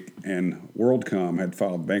holiday week, and WorldCom had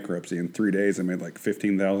filed bankruptcy. In 3 days, I made like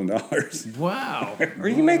 $15,000. Wow. Are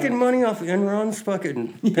you making money off Enron's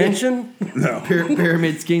fucking pension? No,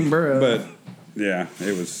 Pyramid scheme, bro. but yeah,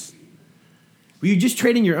 it was. Were you just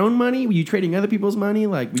trading your own money? Were you trading other people's money?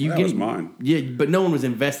 Like, were you That getting was mine. Yeah, but no one was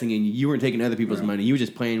investing in you. You weren't taking other people's money. You were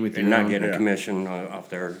just playing with You're your not own. getting a Yeah. commission off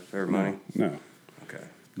their money? No, Okay.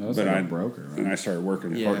 That's but like I a broker, right? and I started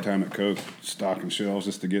working Yeah. part time at Coke, stocking shelves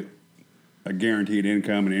just to get a guaranteed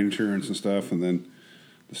income and insurance and stuff. And then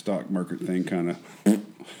the stock market thing kind of.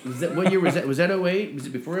 Was that what year was that? Was that 08? Was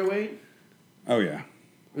it before 08? Oh yeah.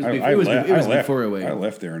 It was before 08. I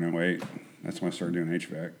left there in 08. That's when I started doing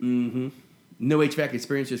HVAC. No HVAC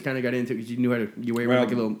experience, just kind of got into it because you knew how to you were Well,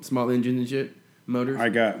 like a little small engine and shit, motors.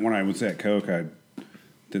 When I was at Coke, I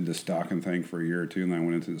did the stocking thing for a year or two, and then I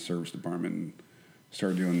went into the service department and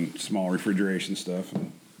started doing small refrigeration stuff,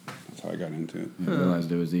 and that's how I got into it. He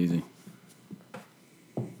realized it was easy.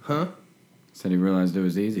 Huh? Said he realized it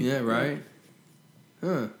was easy. Yeah, right.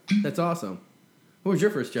 Huh? That's awesome. What was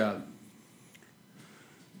your first job?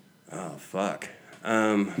 Oh fuck.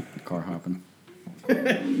 Car hopping.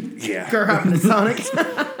 Yeah. Car hopping to Sonic.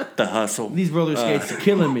 The hustle. These roller skates are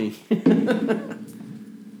killing me.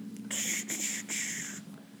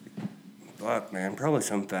 Fuck, man. Probably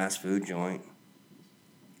some fast food joint.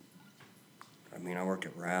 I mean, I worked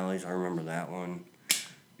at Rally's. I remember that one.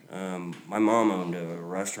 My mom owned a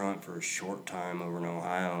restaurant for a short time over in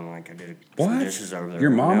Ohio, and like I did some dishes over there. Your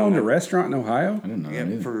mom now owned and a then. restaurant in Ohio? I didn't know Yeah,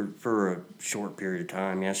 that either. for a short period of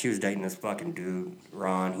time. Yeah, she was dating this fucking dude,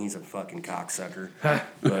 Ron. He's a fucking cocksucker. But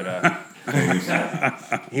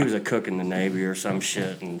he was a cook in the Navy or some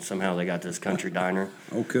shit, and somehow they got this country diner.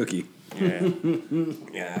 Oh, Cookie. Yeah,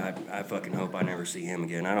 yeah. I fucking hope I never see him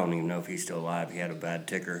again. I don't even know if he's still alive. He had a bad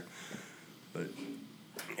ticker, but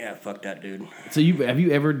yeah, fuck that dude. So have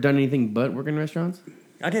you ever done anything but work in restaurants?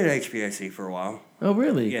 I did HVAC for a while. Oh,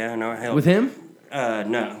 really? Yeah, no, I helped. With him?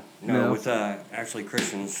 No, No. with actually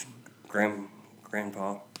Christian's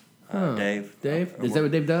grandpa, Dave. Dave? Is that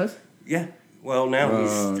what Dave does? Yeah. Well, now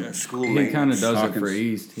he's a school He maintenance. kind of does it Hawkins. for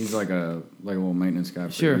East. He's like a little maintenance guy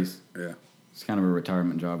for Sure. East. Yeah. It's kind of a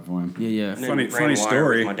retirement job for him. Yeah, yeah. And then Funny ran wire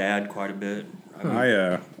story. with my dad quite a bit.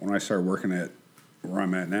 When I started working at where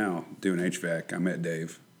I'm at now, doing HVAC, I met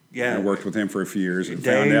Dave. Yeah. I worked with him for a few years and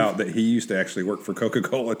Dave- found out that he used to actually work for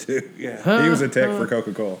Coca-Cola too. Yeah. He was a tech for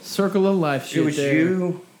Coca-Cola. Circle of life shit It was there.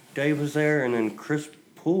 you, Dave was there, and then Chris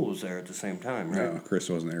Poole was there at the same time, right? No, Chris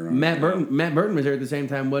wasn't there. Matt Burton was there at the same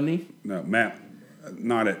time, wasn't he? No, Matt,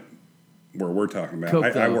 not at where we're talking about. Coke, I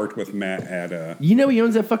though. worked with Matt at. You know he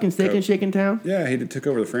owns that fucking Steak and Coke. Shake in town? Yeah, he took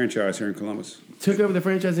over the franchise here in Columbus. Took over the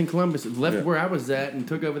franchise in Columbus, left Yeah. where I was at, and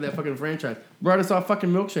took over that fucking franchise. Brought us all fucking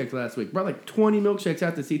milkshakes last week. Brought like 20 milkshakes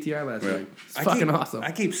out to CTI last Yeah. week. It's fucking awesome.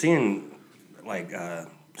 I keep seeing like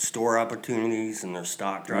store opportunities and their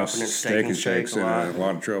stock dropping at Steak and Shake a in lot. a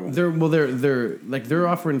lot of trouble. They're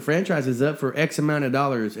offering franchises up for X amount of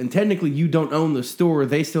dollars, and technically you don't own the store;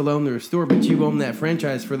 they still own their store, but you own that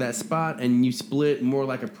franchise for that spot, and you split more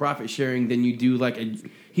like a profit sharing than you do like a.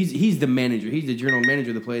 He's the manager, he's the general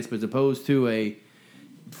manager of the place, but as opposed to a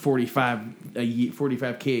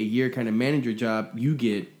 45K a year kind of manager job, you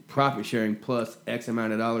get profit sharing plus X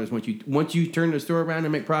amount of dollars once you turn the store around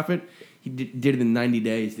and make profit. He did it in 90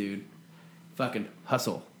 days, dude. Fucking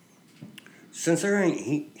hustle. Since there ain't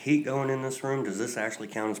heat going in this room, does this actually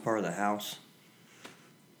count as part of the house?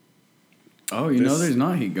 Oh, you know This- there's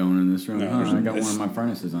not heat going in this room. No, huh? there's- I got one this- of my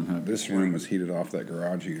furnaces unhooked. This room was heated off that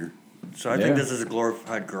garage heater. So I Yeah. think this is a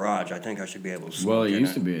glorified garage. I think I should be able to smoke Well, it in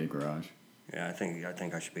used to be a garage. Yeah, I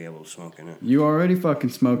think I should be able to smoke in it. You already fucking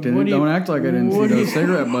smoked in What it. do you- Don't act like I didn't see what do those you-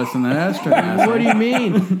 cigarette butts in that ashtray. What do you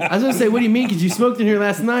mean? I was gonna say, what do you mean? Because you smoked in here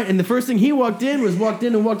last night, and the first thing he walked in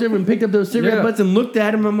over and picked up those cigarette Yeah. butts and looked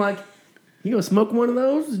at him. I'm like, you gonna smoke one of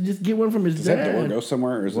those? Just get one from his Does that door dad. go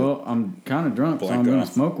somewhere? Or is Well, I'm kind of drunk, so I'm Blanked going off.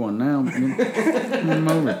 to smoke one now. I'm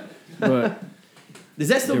over. But Does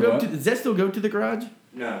that still Do go? what? Does that still go to the garage?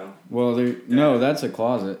 No. no, that's a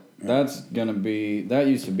closet. That's gonna be. That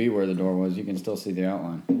used to be where the door was. You can still see the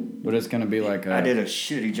outline, but it's gonna be like a. I did a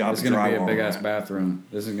shitty job It's of gonna be a drywall big on ass that. bathroom.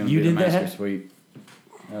 This is gonna You be the did that? master suite.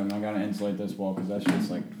 And I gotta insulate this wall because that's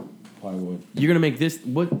just like plywood. You're gonna make this.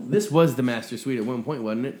 This was the master suite at one point,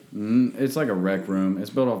 wasn't it? It's like a rec room.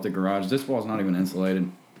 It's built off the garage. This wall's not even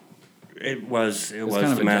insulated. It was kind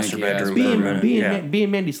of the a master janky ass bedroom. B for a and, minute. B, Yeah. and, B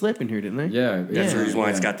and Mandy slept in here, didn't they? Yeah, That's the Yeah. reason why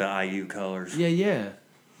it's yeah. got the IU colors. Yeah.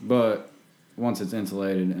 But once it's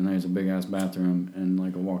insulated and there's a big ass bathroom and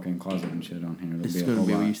like a walk-in closet and shit on here, This is it'll be a gonna whole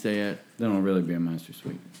be where lot. you stay at. Then it'll really be a master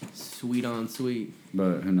suite. Sweet on sweet.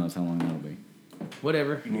 But who knows how long that'll be.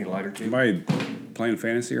 Whatever. You need a lighter too. anybody playing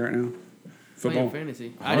fantasy right now? Football? Playing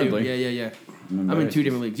fantasy. I do. Hardly. Yeah. I'm in embarrassed. 2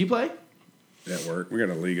 different leagues. You play? At work. We got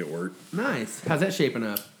a league at work. Nice. How's that shaping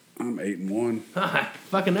up? I'm 8-1.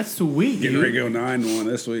 Fucking that's sweet, Getting dude. ready to go 9-1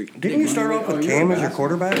 this week. Didn't you start off with Cam as your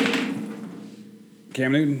quarterback?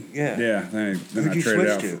 Cam Newton? Yeah. Yeah. Then Who'd I you traded switch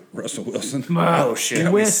out to? for Russell Wilson. Oh shit.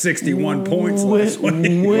 Got me 61 points last week. Was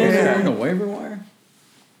Yeah. there on the waiver wire?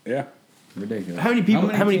 Yeah. Ridiculous. How many people?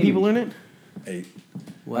 How many teams? people in it? 8.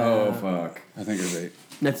 Oh fuck! I think there's 8.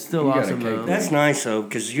 That's still You gotta awesome, cake though. That's nice though,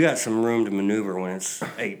 because you got some room to maneuver when it's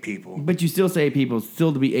 8 people. But you still say 8 people,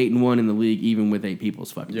 still to be 8-1 in the league, even with 8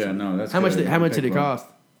 people's fucking. Yeah, no, that's how much. good. How much did it Big club. cost?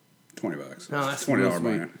 $20. Oh, that's $20 real sweet.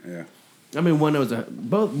 buy-in. Yeah. I mean, one was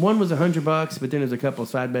one was $100, but then there's a couple of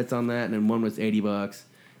side bets on that, and then one was $80.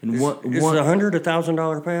 And Is one it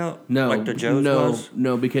 $100,000 payout? no, like the Joe's no, was.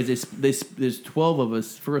 no, because there's 12 of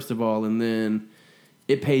us first of all, and then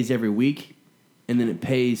it pays every week, and then it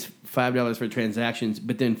pays $5 for transactions,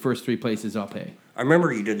 but then first 3 places I'll pay. I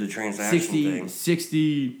remember you did the transaction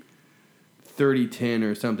 60, thing. 30, 10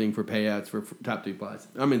 or something for payouts for top 3 plots.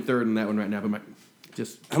 I'm in third in that one right now, but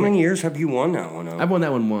How many years have you won that one? I've won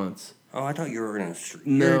that one once. Oh, I thought you were gonna.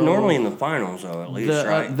 No. You're normally in the finals though, at least,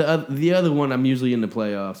 right? The other one I'm usually in the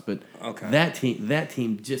playoffs, but Okay. that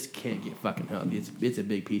team just can't get fucking healthy. It's a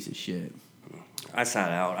big piece of shit. I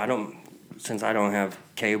sat out. Since I don't have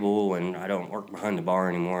cable and I don't work behind the bar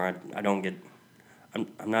anymore. I don't get. I'm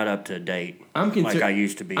not up to date like I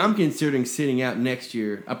used to be. I'm considering sitting out next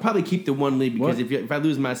year. I'll probably keep the one league because What? if I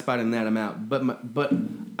lose my spot in that, I'm out. But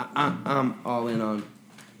I'm all in on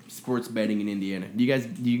sports betting in Indiana. Do you guys?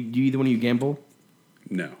 Do either one of you gamble?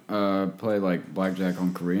 No. Play like blackjack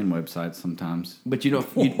on Korean websites sometimes. But you don't.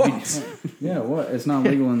 Yeah, what? It's not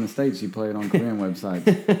legal in the States. You play it on Korean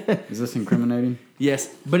websites. Is this incriminating? Yes,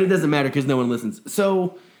 but it doesn't matter because no one listens.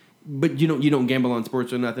 So, but you don't gamble on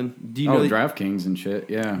sports or nothing. Do you know? DraftKings and shit.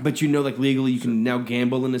 Yeah. But you know, like legally, you can now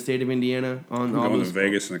gamble in the state of Indiana on I'm all going those. to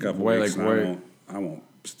Vegas in a couple Wait, weeks. like, And where? I won't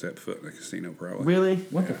step foot in a casino probably. Really?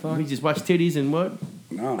 What the fuck? We just watch titties and what?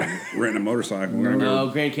 No, I'm renting a motorcycle. We're gonna go. Oh,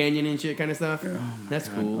 Grand Canyon and shit kind of stuff. Yeah. That's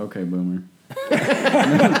cool. Okay, boomer.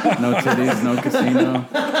 No titties, no casino.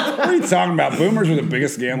 What are you talking about? Boomers are the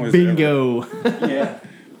biggest gamblers. Bingo. Yeah.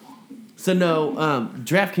 So no,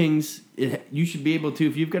 DraftKings. You should be able to,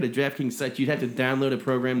 if you've got a DraftKings site, you'd have to download a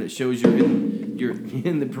program that shows you're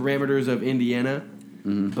in the parameters of Indiana.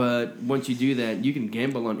 Mm-hmm. But once you do that, you can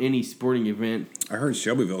gamble on any sporting event. I heard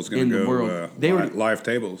Shelbyville's going In to the go world. They were- live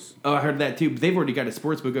tables. Oh, I heard that too. But they've already got a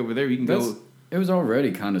sports book over there. You can go. It was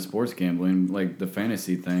already kind of sports gambling, like the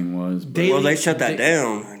fantasy thing was. But Daily- Well, they shut that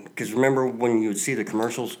down because remember when you would see the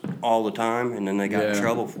commercials all the time, and then they got in Yeah.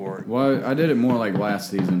 trouble for it. Well, I did it more like last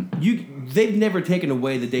season. They've never taken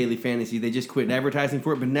away the daily fantasy. They just quit advertising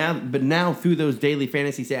for it. But now through those daily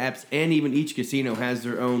fantasy apps, and even each casino has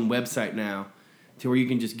their own website now, to where you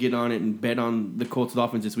can just get on it and bet on the Colts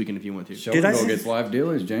Dolphins this weekend if you want to. Shelbyville gets live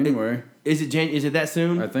dealers January. Is it that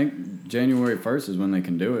soon? I think January 1st is when they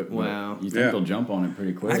can do it. but Wow. You think Yeah. they'll jump on it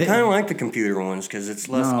pretty quick? I kind of like the computer ones because it's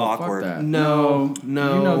less No, awkward. Fuck that. No. You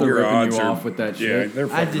know they're Your ripping odds you are off with that Yeah, shit. they're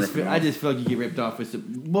I fucking just feel like you get ripped off.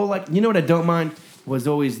 Well, like you know what I don't mind was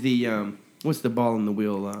always the what's the ball in the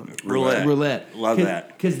wheel? Roulette. Love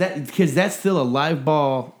that. Because that's still a live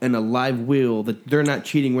ball and a live wheel that they're not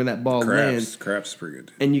cheating where that ball lands. Craps is pretty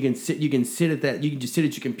good. And you can sit at that. You can just sit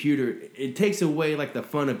at your computer. It takes away like the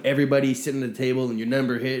fun of everybody sitting at the table and your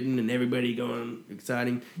number hitting and everybody going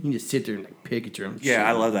exciting. You can just sit there and like pick at your own. Yeah, shit.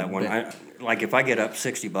 I love that one. Like if I get up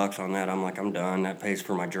 $60 on that, I'm like, I'm done. That pays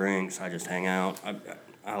for my drinks. I just hang out.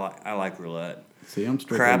 I like roulette. See, I'm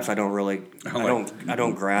strictly Craps, I don't really. I don't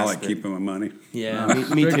I grasp like it. keeping my money. Yeah,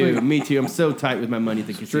 me too. Me too. I'm so tight with my money at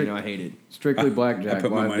the casino. I hate it. strictly blackjack. I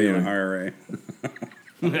put my live money in dealer. an IRA.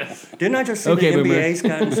 Didn't I just say Okay, the boomer. NBA's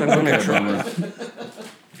got in some kind of trouble?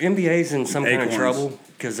 NBA's in some kind of Acorns. trouble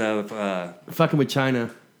because of Fucking with China.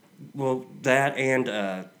 that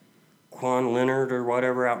and Quan Leonard or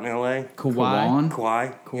whatever out in L.A. Kawhi.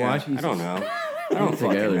 Kawhi. Kawhi, Yeah, I Jesus. don't know. I don't fucking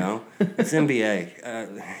Together. know. It's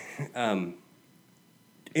NBA.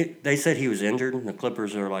 They said he was injured, and the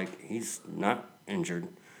Clippers are like, he's not injured.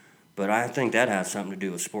 But I think that has something to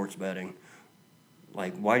do with sports betting.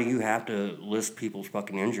 Like, why do you have to list people's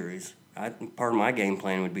fucking injuries? Part of my game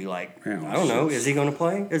plan would be like, Yeah, I don't know, shit. is he going to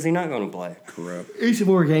play? Is he not going to play? Corrupt. It's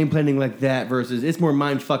more game planning like that versus it's more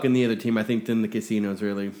mind fucking the other team, I think, than the casinos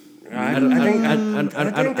really. I don't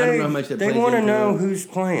know how much that they plays want to into know it. who's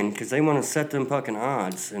playing because they want to set them fucking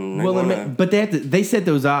odds, and they Well, wanna, but they set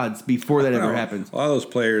those odds before that ever happens. A lot of those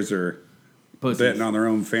players are Pussies. betting on their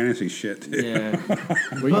own fantasy shit. Too. Yeah.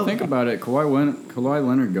 Well, you think about it, Kawhi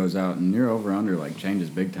Leonard goes out and your over under like changes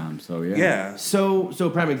big time. So yeah. yeah. So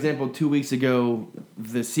prime example. 2 weeks ago,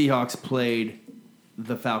 the Seahawks played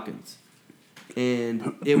the Falcons,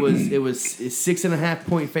 and it was 6.5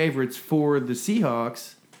 point favorites for the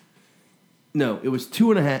Seahawks. No, it was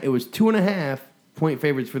 2.5. It was 2.5 point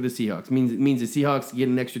favorites for the Seahawks. Means the Seahawks get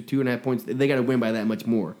an extra 2.5 points. They got to win by that much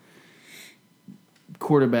more.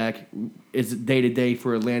 quarterback is day to day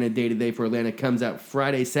for Atlanta, comes out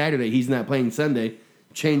Friday, Saturday, he's not playing Sunday,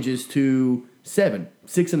 changes to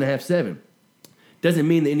 6.5, 7. Doesn't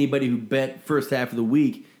mean that anybody who bet first half of the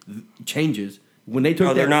week changes. When they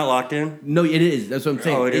took they're not locked in? No, it is. That's what I'm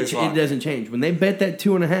saying. Oh, it doesn't change. When they bet that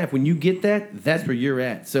 2.5, when you get that, that's where you're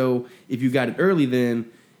at. So if you got it early,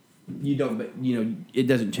 then you don't. It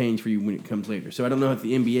doesn't change for you when it comes later. So I don't know if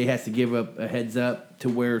the NBA has to give up a heads up to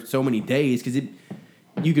where so many days, because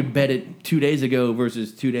you could bet it 2 days ago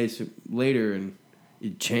versus 2 days later, and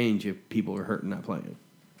it'd change if people are hurt and not playing.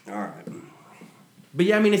 All right. But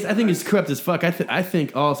yeah, I mean, I think it's corrupt as fuck. I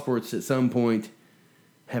think all sports at some point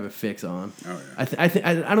have a fix on. Oh, yeah. I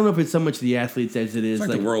don't know if it's so much the athletes as it is It's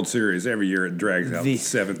like the World Series. Every year it drags out The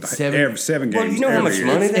seven Well, games. you know how every much year.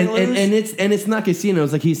 money they lose? and it's not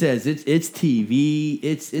casinos like he says. It's TV.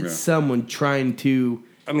 It's Yeah. someone trying to.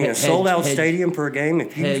 I mean, a sold-out hedge- stadium per game,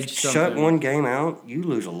 if you hedge shut something. one game out, you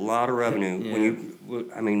lose a lot of revenue. Yeah.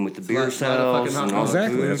 With the a beer lot of sales fucking hot and all dogs. the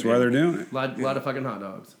Exactly. food. That's why they're doing it. Lot of fucking hot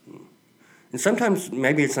dogs. And sometimes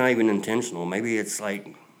maybe it's not even intentional. Maybe it's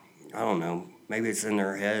like, I don't know, maybe it's in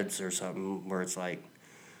their heads or something where it's like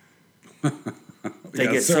they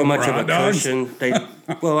got get so some much of hot a dogs. cushion. They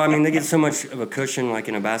they get so much of a cushion like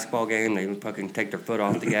in a basketball game, they fucking take their foot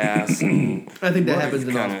off the gas. And I think that Well, happens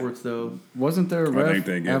in all kinda- sports though. Wasn't there a I ref think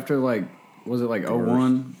they get after was it like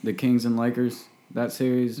 01, the Kings and Lakers, that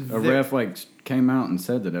series? A There- ref came out and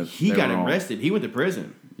said that He they got were all- arrested. He went to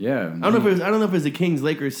prison. Yeah. I don't know if it was a Kings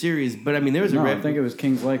Lakers series, but I mean there was a No, ref. I think it was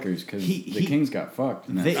Kings Lakers because He- the Kings got fucked.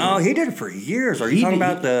 in that They- series. Oh, he did it for years. Are you He talking did-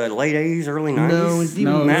 about the late 80s, early 90s? No, it's even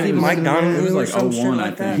No, Mike it was Donahue like or some 01, shit I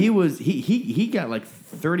like that? think. he got like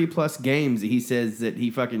 30 plus games that he says that he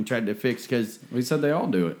fucking tried to fix because We said they all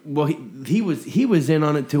do it. well he was in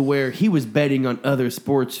on it to where he was betting on other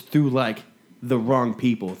sports through like the wrong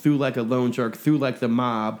people, through like a loan shark, through like the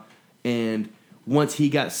mob, and once he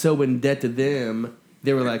got so in debt to them,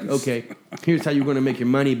 they were like, okay, here's how you're going to make your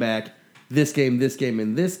money back. This game,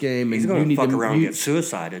 and this game. He's and going you to need fuck to, around and get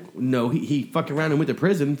suicided. No, he fucked around and went to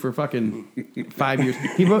prison for fucking 5 years.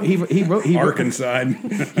 He wrote Arkansas.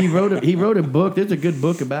 he wrote a book. There's a good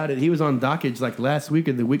book about it. He was on dockage like last week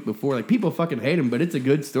or the week before. Like people fucking hate him, but it's a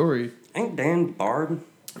good story. Ain't Dan Bard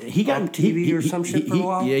He got on TV or some shit for a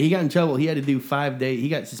while? Yeah, he got in trouble. He had to do 5 days. He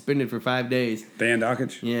got suspended for 5 days. Dan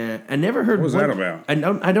Dockage. Yeah, I never heard. What was that about? I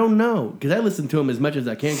don't know because I listen to him as much as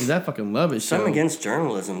I can because I fucking love his Something show. against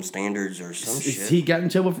journalism standards or some shit. He got in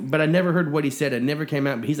trouble, but I never heard what he said. It never came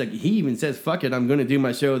out. But he's like, he even says, "Fuck it, I'm going to do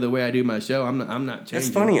my show the way I do my show. I'm not changing." That's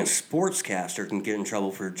funny. A sportscaster can get in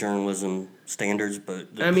trouble for journalism standards,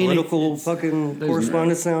 but the I mean, political fucking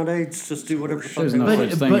correspondents nowadays just do whatever the fuck There's they no want.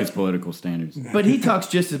 such thing as political standards. But he talks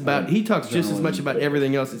just as much about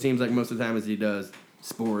everything else. It seems like most of the time as he does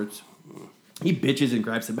sports. He bitches and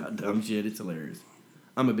gripes about dumb shit. It's hilarious.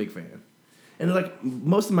 I'm a big fan, and like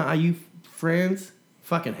most of my IU friends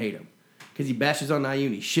fucking hate him because he bashes on IU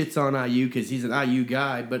and he shits on IU because he's an IU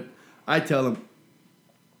guy. But I tell him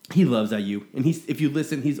he loves IU, and if you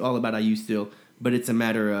listen, he's all about IU still. But it's a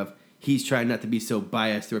matter of he's trying not to be so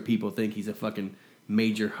biased where people think he's a fucking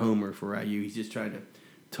major homer for IU. He's just trying to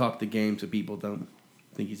talk the game so people don't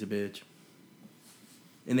think he's a bitch.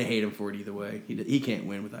 And they hate him for it either way. He can't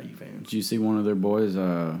win with IU fans. Did you see one of their boys,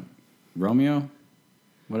 Romeo?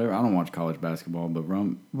 Whatever. I don't watch college basketball, but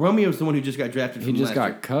Romeo's the one who just got drafted. he From just last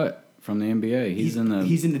got year. cut from the NBA. He's in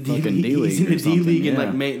the D fucking D League. He's in the or D something, League and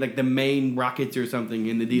yeah. like the Maine Rockets or something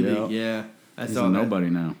in the D Yeah. League. Yeah, I He's saw a that. nobody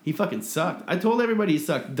now. He fucking sucked. I told everybody he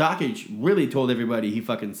sucked. Dockage really told everybody he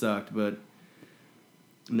fucking sucked, but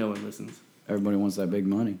no one listens. Everybody wants that big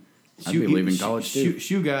money. I'd be leaving college too.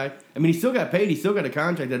 Shoe guy. I mean, he still got paid. He still got a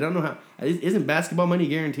contract. I don't know how. Isn't basketball money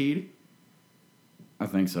guaranteed? I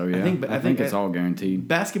think so. Yeah, I I think it's all guaranteed.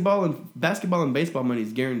 Basketball and baseball money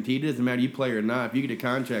is guaranteed. It doesn't matter you play or not. If you get a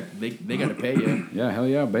contract, they got to pay you. Yeah, hell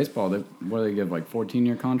yeah, baseball. What do they give, like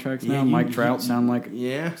 14-year contracts now? Yeah, Mike Trout signed like a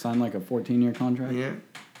 14-year contract. Yeah,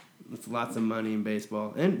 it's lots of money in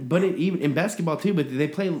baseball, even in basketball too. But they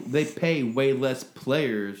pay way less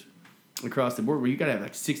players across the board. Where you got to have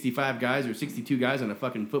like 65 guys or 62 guys on a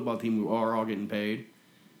fucking football team who are all getting paid,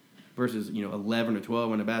 versus 11 or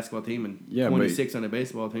 12 on a basketball team and 26 on a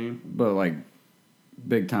baseball team. But like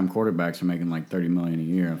big time quarterbacks are making like $30 million a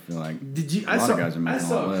year. I feel like Did you? a lot of guys are making I a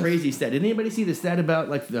saw lot a less. crazy stat. Did anybody see the stat about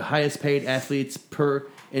like the highest paid athletes per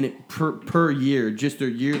year, just their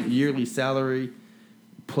yearly salary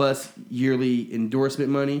plus yearly endorsement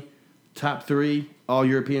money? Top 3 all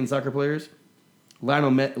European soccer players.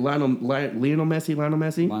 Lionel Messi Lionel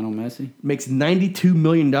Messi. makes $92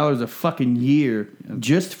 million a fucking year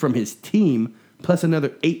just from his team, plus another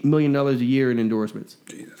 $8 million a year in endorsements.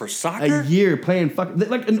 For soccer? A year playing fucking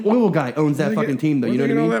like an oil guy owns that fucking team though. You know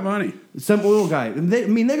what I mean? All that money. Some oil guy. They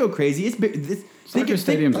go crazy. It's big. Soccer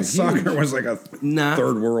stadiums are Soccer huge. was like a Nah.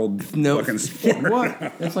 third world fucking sport.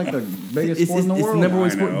 What? It's like the biggest sport in the world. number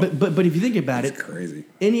one I sport. know. But if you think about It's it, crazy.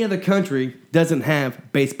 any other country doesn't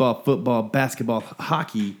have baseball, football, basketball,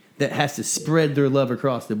 hockey that has to spread their love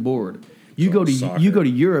across the board. You go to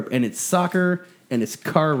Europe and it's soccer and it's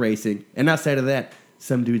car racing, and outside of that,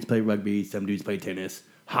 some dudes play rugby, some dudes play tennis,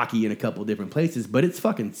 hockey in a couple different places, but it's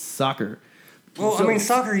fucking soccer. Well, So- I mean,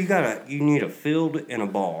 soccer, you need a field and a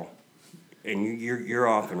ball, and you're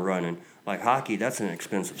off and running. Like hockey, that's an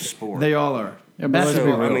expensive sport. They all are. Yeah, but let's be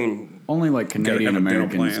So, I real. mean, Only like have a Canadian dental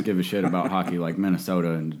Americans plan. give a shit about hockey, like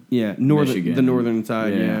Minnesota and Yeah, Michigan. the northern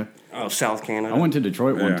side. Yeah. oh, South Canada. I went to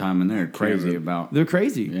Detroit one Yeah. time and they're crazy Canada. about. They're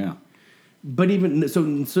crazy. Yeah. But even so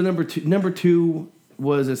number two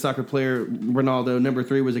was a soccer player, Ronaldo. Number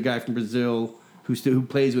 3 was a guy from Brazil who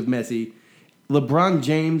plays with Messi. LeBron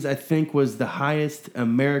James, I think, was the highest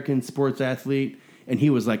American sports athlete, and he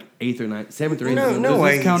was like 8th or 9th, 7th or 8th. No, no Does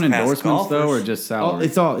way this count he's past endorsements though, or golfers. just salary?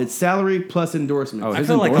 It's salary plus endorsements. Oh, I his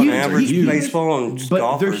feel like on endorsements are average, huge. baseball and But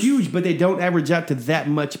golfers. they're huge, but they don't average out to that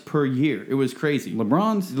much per year. It was crazy.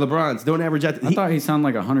 LeBron's don't average out. I thought he signed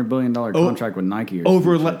like $100 billion contract with Nike or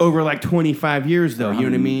over some shit. over like 25 years though. You know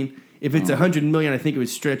what I 100. mean? If it's 100 million, I think it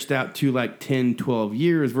was stretched out to like 10, 12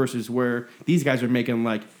 years versus where these guys are making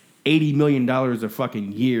like $80 million a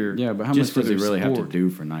fucking year. Yeah, but how just much for does he their really have to sport. do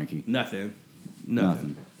for Nike? Nothing.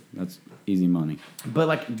 That's easy money. But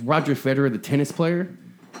like Roger Federer, the tennis player,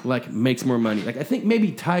 like makes more money. Like I think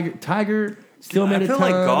maybe Tiger still made I a feel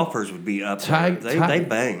ton. like golfers would be up there. They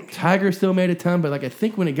bank. Tiger still made a ton, but like I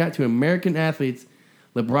think when it got to American athletes,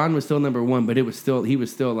 LeBron was still number 1, but he was still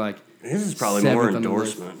like His is probably more 7th on the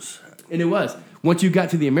list. endorsements. And it was. Once you got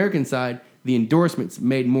to the American side, the endorsements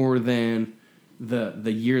made more than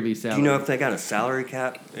the yearly salary. Do you know if they got a salary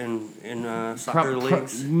cap in soccer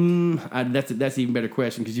leagues? That's an even better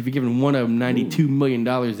question because if you're giving one of them $92 million,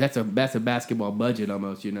 that's a basketball budget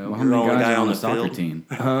almost. You know, Well, how You're many the only guys guy are on on a the soccer field. team?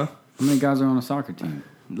 huh? How many guys are on a soccer team?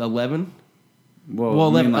 11. Well, Well,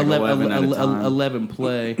 you mean 11, like 11 at a time. 11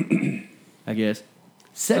 play, I guess.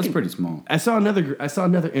 Second, That's pretty small. I saw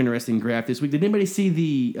another interesting graph this week. Did anybody see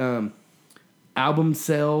the album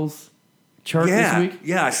sales chart Yeah, this week?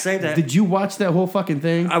 yeah, I saved that. Did you watch that whole fucking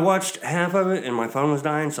thing? I watched half of it and my phone was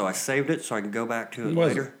dying, so I saved it so I could go back to it Was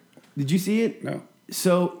later. Did you see it? No.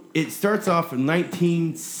 So it starts off in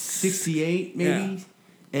 1968, maybe,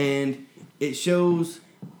 and it shows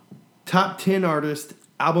top 10 artists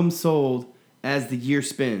albums sold as the year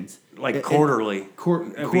spins. Like And- quarterly. of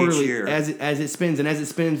quarterly each year. as it spins, and as it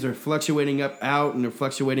spins, they're fluctuating out, and they're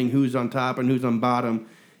fluctuating who's on top and who's on bottom,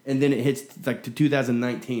 and then it hits like to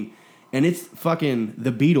 2019, and it's fucking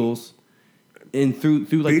the Beatles, and through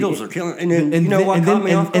like Beatles are killing. And then you know what caught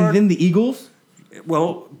me off guard? and then the Eagles.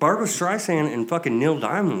 Well, Barbra Streisand and fucking Neil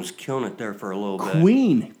Diamond was killing it there for a little bit.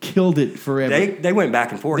 Queen killed it forever. They went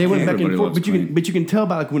back and forth. They went too. back and Everybody forth, loves Queen. but you can tell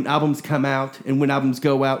by like when albums come out and when albums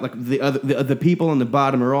go out, like the people on the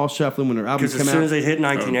bottom are all shuffling when their albums Because come as soon out. as they hit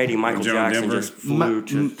 1980, Michael John Jackson Denver. just flew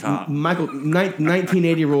to the top.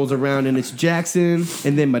 1980 rolls around and it's Jackson,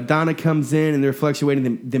 and then Madonna comes in and they're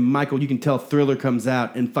fluctuating. Then Michael, you can tell Thriller comes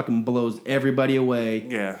out and fucking blows everybody away.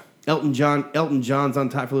 Yeah. Elton John's on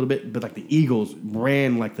top for a little bit, but like the Eagles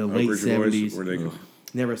ran like the late Bridge Boys, 70s. where they go.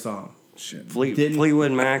 Never saw them. Shit.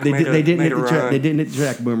 Fleetwood Mac They, made they didn't made hit a the track. run. They didn't hit the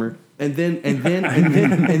track, Boomer. And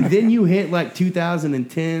then you hit like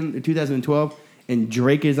 2010 or 2012, and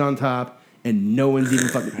Drake is on top, and no one's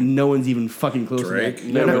even fucking close Drake? to that.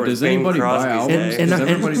 Yeah, There but was does Bing anybody buy Crosby's albums? day. And- Because and-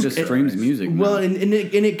 everybody just and- streams music. Well, now. and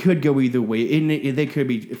it could go either way. And they could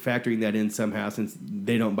be factoring that in somehow since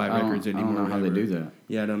they don't buy records I anymore. don't know how they do that.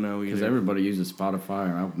 Yeah, I don't know Because either. everybody uses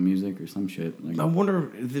Spotify or Apple Music or some shit. Like, I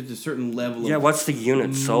wonder if there's a certain level Yeah, of what's the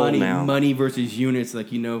unit sold now? money versus units.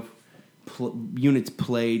 Like, units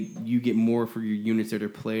played, you get more for your units that are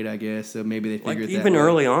played, I guess. So maybe they Like figure it even that way.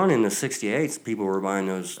 early on in the 68s, people were buying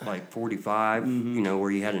those like 45, Mm-hmm.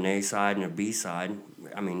 where you had an A side and a B side.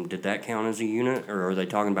 I mean, did that count as a unit, or are they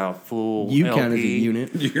talking about a full You LP? count as a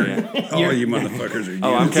unit. Yeah. All you motherfuckers are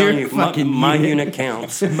Oh, I'm used. telling Your you, my, fucking my unit. unit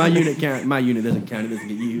counts. My unit doesn't count. It doesn't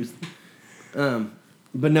get used.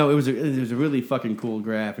 But no, it was a really fucking cool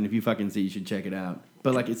graph, and if you fucking see, you should check it out.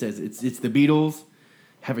 But like it says, it's the Beatles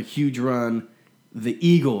have a huge run, the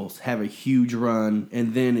Eagles have a huge run,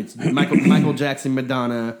 and then it's Michael Jackson,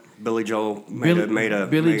 Madonna, Billy Joel made a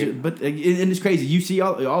but and it's crazy. You see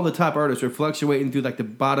all the top artists are fluctuating through like the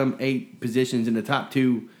bottom 8 positions, and the top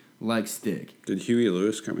 2 like stick. Did Huey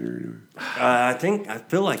Lewis come in here anyway? I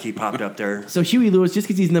feel like he popped up there. So Huey Lewis, just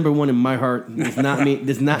because he's number one in my heart, does not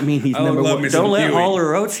mean he's I would number love one. me some Don't let Huey. Hall &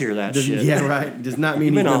 Oates hear that shit. Yeah, right. Does not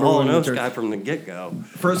mean You've he's been a number Hall one. & in Oates the guy church. from the get-go.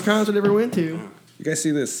 First concert I ever went to. You guys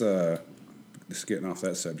see this? Just getting off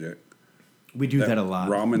that subject. We do that a lot.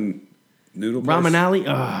 Ramen noodle place? Ramen Alley.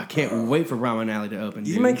 Oh, I can't wait for Ramen Alley to open.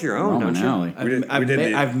 You dude. make your own, don't Ramen you?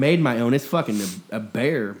 Alley. I've made my own. It's fucking a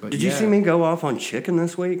bear. But Did you yeah. see me go off on chicken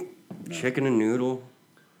this week? Chicken and noodle.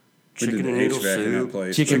 We did Chicken and the noodle HVAC in that soup.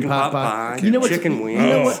 place. Chicken pot pie. You know what? Chicken You wings.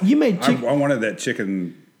 know what? You made chicken. I wanted that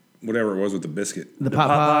chicken, whatever it was with the biscuit. The pot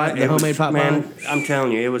pie, the it was- homemade pot man, pie. I'm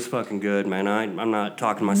telling you, it was fucking good, man. I'm not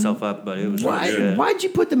talking myself up, but it was really Why? good. Why'd you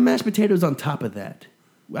put the mashed potatoes on top of that?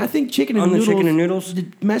 I think chicken and On the noodles. chicken and noodles? The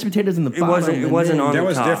mashed potatoes in the bottom. wasn't- it and wasn't then- on That the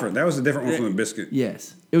was top. different. That was a different one from the biscuit.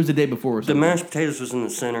 Yes, it was the day before. Or The something. mashed potatoes was in the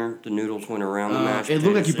center. The noodles went around the mashed It potatoes.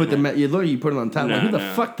 looked like you put the. in it. It looked like you put it on top. No, like, who the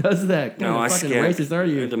no. fuck does that? Kind No, I of fucking skipped. racist are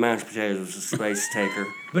you? The mashed potatoes was a space taker.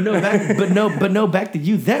 But no, back to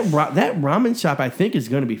you. That ramen shop I think is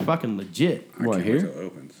going to be fucking legit. I What, can't here? wait till it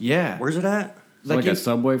opens. Yeah. Where's it at? Like a it-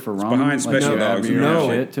 Subway for ramen? behind Like Special you add Dogs. your No,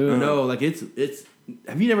 shit to it? no, like it's.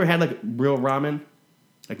 Have you never had like real ramen?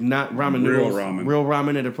 Like not ramen Real noodles, ramen. real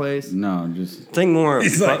ramen at a place. No, just... Think more of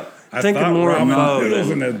He's like, I think thought more of ramen pho noodles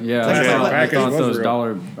than- in the Yeah, Like- I like- thought package was those real.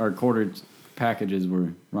 dollar or quarter packages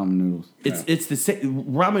were ramen noodles. It's the same.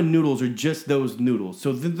 Ramen noodles are just those noodles.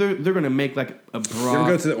 So they're going to make like a You ever broth.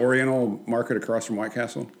 go to the Oriental Market across from White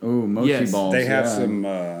Castle? Oh, mochi Yes. balls. They have yeah. some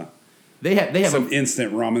They have some a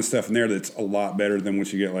instant ramen stuff in there that's a lot better than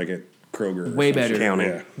what you get like at Kroger. or Way some better. shit. County.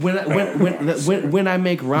 Yeah. when I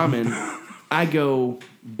make ramen, I go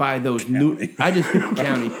buy those noodles.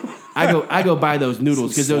 I go buy those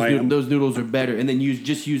noodles because Slam. those noodles are better, and then use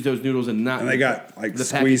those noodles and not. And they got like the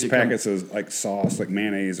squeeze package that packets of like sauce, like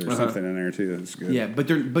mayonnaise or something in there too. That's good. Yeah, but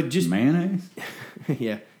just Mayonnaise?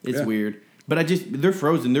 yeah, it's Yeah. weird. But they're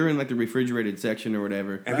frozen. They're in like the refrigerated section or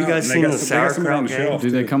whatever. Have you guys They seen got the some- they got some on sauerkraut the game? shelf.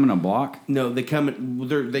 Do they come in a block? No, they come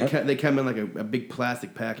in. They come in like a big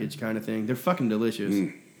plastic package kind of thing. They're fucking delicious.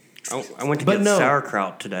 I went to But get no.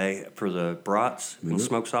 sauerkraut today for the brats and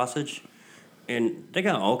smoked sausage. And they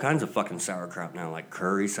got all kinds of fucking sauerkraut now, like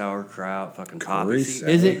curry sauerkraut, fucking poppy Curry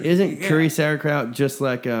seed. sauerkraut. Isn't curry sauerkraut just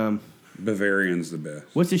like Bavarian's the best.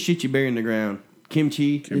 what's the shit you bury in the ground?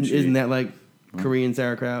 Kimchi. Kimchi. Isn't that like Korean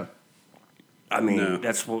sauerkraut? I mean, No.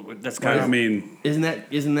 that's I kind of. mean, Isn't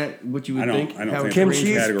that what you would I don't- think? I don't How think Korean-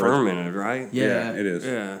 Kimchi is categories. fermented, right? Yeah. it is.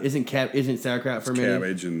 Yeah. Isn't sauerkraut fermented?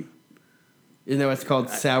 Cabbage and Isn't that what's called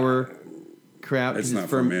sour kraut? it's 'Cause not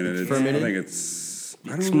ferm- fermented. It's It's, fermented. I think it's.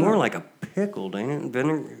 I It's don't more know. like a pickled, ain't it?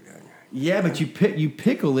 Vinegar. Yeah, but you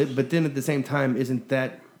pickle it, but then at the same time, isn't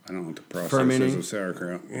that? I don't know what the process fermenting. is of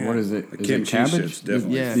sauerkraut. What is it? The Is it kimchi cabbage? shit's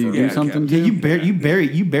definitely Yeah. Do you do Yeah, something Yeah, to it?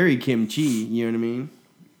 you bury kimchi. You know what I mean?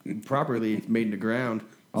 Properly, it's made in the ground.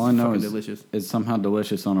 All I It's know fucking is delicious. it's somehow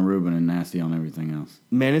delicious on a Reuben and nasty on everything else.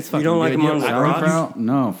 Man, it's fucking. don't like good. them on the brats? Sauerkraut?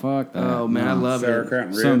 No, fuck that. Oh man, I No. love it. Sauerkraut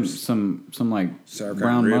and some ribs. some like Sauerkraut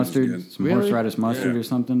brown ribs is mustard, good. some Really? horseradish mustard Yeah. or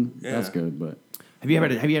something. Yeah. That's good, but Have you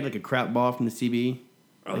had like a kraut ball from the CB?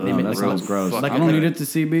 Oh, They make that like sounds a- gross. fuck like I a- don't need it to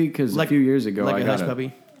CB because like- a few years ago like I a got hush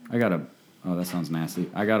puppy. Oh, that sounds nasty.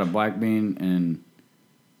 I got a black bean and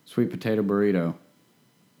sweet potato burrito,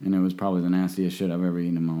 and it was probably the nastiest shit I've ever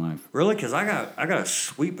eaten in my life. Really? Because I got a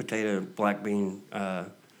sweet potato black bean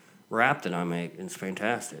wrap that I make. It's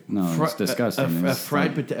fantastic. No, it's disgusting. A It's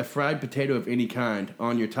fried like- a fried potato of any kind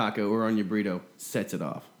on your taco or on your burrito sets it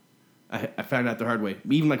off. I found out the hard way.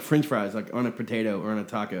 Even like French fries, like on a potato or on a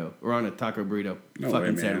taco or on a taco burrito, No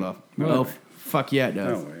fucking way, set it man. off. What? Oh fuck yeah, it No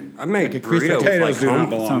does. way. I made Like a crispy burrito with Potatoes like do not home.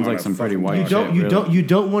 belong Sounds on like a some pretty fucking white taco. shit. You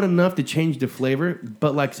don't want enough to change the flavor,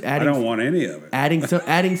 but like I adding don't want any of it.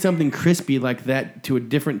 adding something crispy like that to a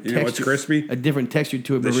different You know what's texture. crispy? A different texture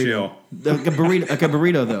to a The burrito. shell. Like a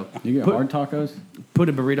burrito though. You get Put- hard tacos? Put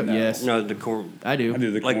a burrito. Yes, No, the corn. I do. I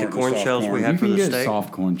do the Like the corn soft shells we corn. had You for can the get steak.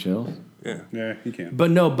 soft corn shells. Yeah. Yeah, you can.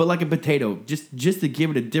 But no, but like a potato, just to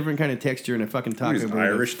give it a different kind of texture in a fucking taco. These burrito.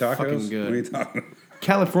 Irish It's tacos. fucking What are you good. talking?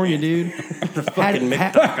 California, dude. Fucking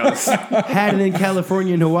McTacos. Had it in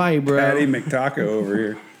California and Hawaii, bro. Patty McTaco over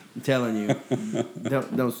here. I'm telling you,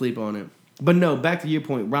 don't sleep on it. But no, back to your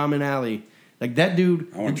point, Ramen Alley. Like that dude.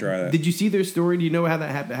 I wanna try that. Did you see their story? Do you know how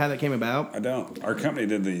that happened? How that came about? I don't. Our company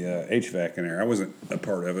did the HVAC in there. I wasn't a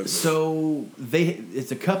part of it. but- So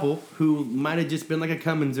it's a couple who might have just been like a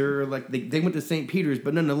Cumminser, or like they went to St. Peter's,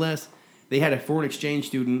 but nonetheless, they had a foreign exchange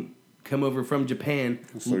student come over from Japan,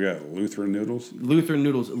 So we got Lutheran noodles. Lutheran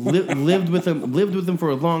noodles, lived with them for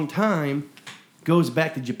a long time, goes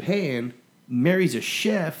back to Japan, marries a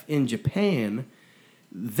chef in Japan,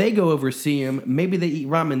 They go over, see him. Maybe they eat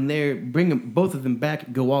ramen there, bring them, both of them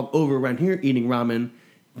back, go all over around here eating ramen,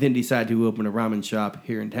 then decide to open a ramen shop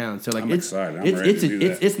here in town. So like, I'm it's excited. I'm it's ready it's to do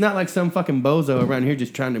that. it's not like some fucking bozo around here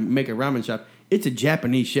just trying to make a ramen shop. It's a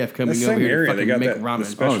Japanese chef The coming over same here area. to They fucking got make that ramen. the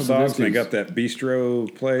Special so Dogs, this and they is- got that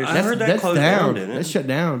bistro place. I heard that That's closed down. down, didn't it? That's shut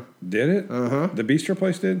down. Did it? The bistro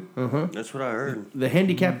place did. That's what I heard. The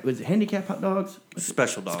handicap was it handicap hot dogs.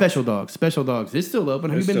 Special dog. Special dogs. It's still open.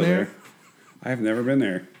 Have It's you been still there? I have never been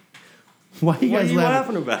there. Why are you What are guys you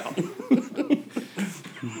laughing? laughing about?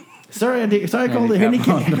 Sorry, I called it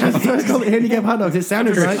handicap. Sorry, I called it handicap hot dogs. It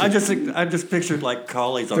sounded right. I just pictured like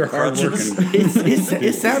collies on They're crutches. hardworking.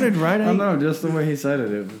 it sounded right. I don't know, just the way he said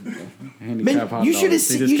it. It was handicap Man, hot you dogs. should've He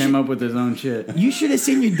seen- just you came should- up with his own shit. You should have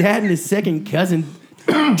seen your dad and his second cousin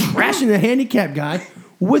trashing the handicap guy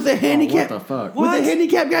with a handicap. What the fuck? With a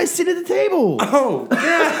handicap guy sitting at the table. Oh,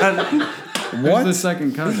 yeah. Who's the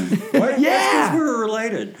second cousin? Because Yeah. we were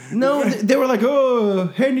related. No, they were like, oh,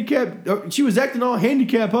 handicap. She was acting all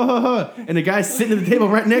handicap. Ha ha ha. And the guy sitting at the table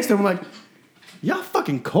right next to him, I'm like, y'all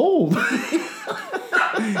fucking cold.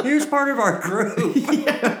 He was part of our group.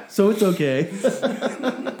 So it's okay.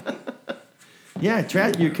 Yeah,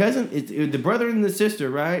 your cousin, it's the brother and the sister,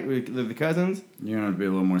 right? The cousins. You're gonna have to be a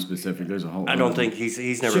little more specific. There's a whole. I don't think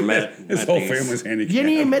he's never met. His met whole these. family's handicapped. You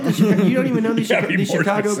ain't met you don't even know these, Gotta be these more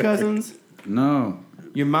Chicago specific. cousins? No.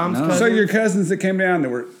 Your mom's No. cousins? So your cousins that came down that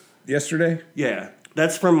were yesterday Yeah,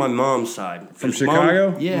 that's from my mom's side. from 'Cause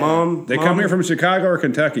Chicago? Mom, Yeah. Mom. They mom, come here from Chicago or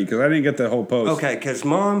Kentucky because I didn't get the whole post. Okay, because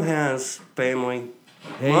mom has family.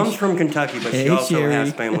 Hey, Mom's from Kentucky, but hey, she also Sherry.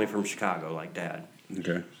 has family from Chicago, like Dad.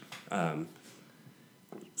 Okay.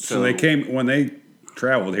 So, So they came when they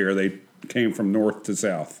traveled here. They came from north to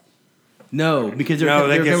south. No, because they No, were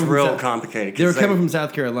that coming gets from real South- complicated. 'cause They were coming from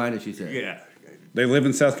South Carolina, she said. Yeah. They live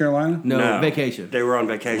in South Carolina. No, vacation. They were on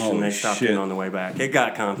vacation. Holy They stopped shit. in on the way back. It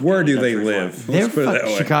got complicated. Where do That's they the reason live? They're Let's put it that fucking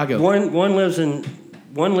way. Chicago. why.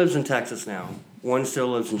 One lives in Texas now. One still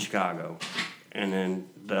lives in Chicago, and then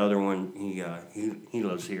the other one he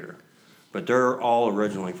lives here. But they're all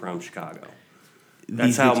originally from Chicago. That's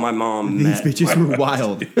These how bitch- my mom These met. bitches were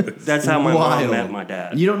wild. That's how my Wild. mom met my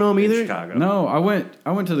dad. You don't know him in either? Chicago. No, I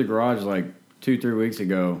went to the garage like 2-3 weeks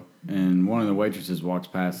ago, and one of the waitresses walks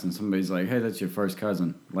past, and somebody's like, "Hey, that's your first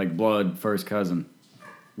cousin, like blood first cousin,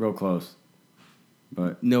 real close."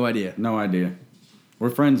 But No idea. no idea.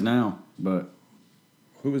 We're friends now, but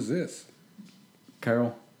Who is this?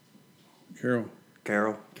 Carol. Carol.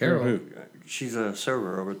 Carol. Carol. Who? She's a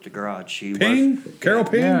server over at the garage. She Ping. was. Carol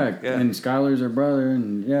Ping. Yeah, Yeah. and Skylar's her brother,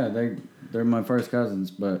 and yeah, they're my first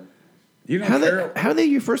cousins. But You know How Carol. how they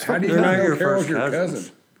your first How do fucking you They're know not your Carol's first your cousins.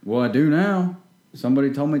 cousin? well, I do now.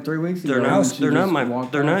 Somebody told me 3 weeks ago. They're and not. she They're not just my.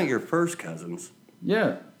 walked They're past. not your first cousins.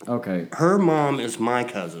 Yeah. Okay. Her mom is my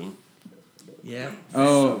cousin. Yeah.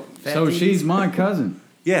 Oh, Fat so titties. she's my cousin.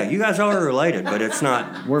 Yeah, you guys are related, but it's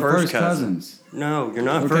not. We're first cousin. cousins. No, you're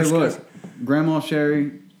not Okay, first look, cousin. Grandma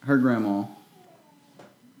Sherry, her grandma,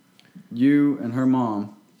 you and her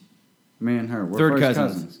mom, me and her. We're Third first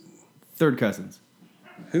cousins. Third cousins.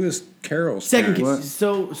 Who is Carol's Second parents?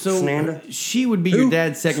 cousin. So Snanda? she would be Who? your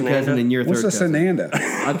dad's second Snanda? cousin and your What's third a cousin. Sananda?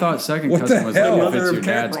 I thought second What cousin the was hell? like if Mother it's of your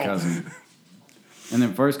dad's Carol. cousin. And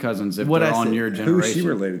then first cousins if What they're I on said. your Who generation. is she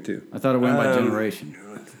related to? I thought it went by generation.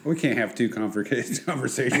 We can't have two conversations.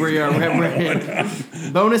 We're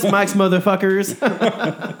bonus Mike's motherfuckers.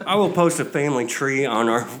 I will post a family tree on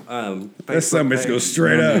our That son Facebook bitch page. goes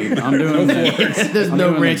straight up. I'm doing the, There's no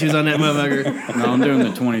doing branches on that motherfucker. no, I'm doing the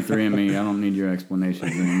 23andMe. I don't need your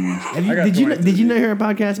explanations anymore. Have you, I got did you 23. not hear a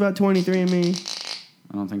podcast about 23andMe?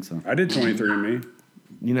 I don't think so. I did 23andMe.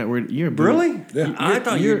 You're a boomer. Really? Yeah. I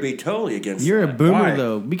thought You're- you'd be totally against. You're a that. boomer Why?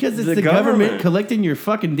 though, because it's The the government government. collecting your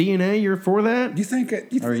fucking DNA. You're for that? You think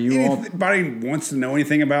Are you all- anybody wants to know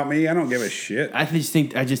anything about me? I don't give a shit. I just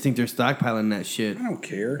think they're stockpiling that shit. I don't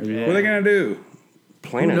care. Yeah. What are they gonna do?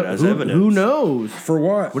 Planet as who, evidence. who knows? For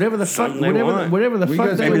what? Whatever the fuck, Something they want. whatever the We fuck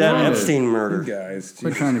guys they Maybe that want. Epstein You murder. guys,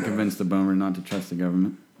 We're trying to convince the boomer not to trust the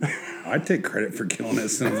government. I'd take credit for killing that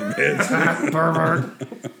son of a bitch.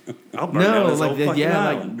 I'll burn down No, this like whole fucking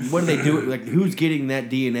island. like what do they do? Like who's getting that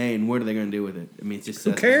DNA and what are they going to do with it? I mean, it's just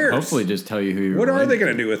Who cares? Hopefully, just tell you who you're. What are they related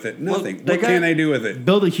gonna do with it? Nothing. they What got- can they do with it?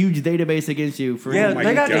 build a huge database against you for Yeah, my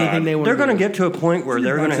they got. God. anything they want. They're going to get to a point where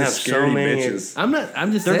they're going to Bunch of have so scaredy many. bitches. I'm not.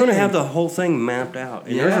 I'm just. They're saying. going to have the whole thing mapped out,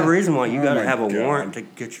 and there's Yeah. a reason why you Oh got to my have a God. warrant to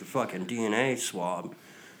get your fucking DNA swab.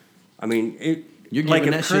 I mean, it. You're like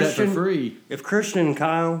giving if that shit up for Christian- free. If Christian and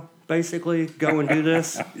Kyle basically go and do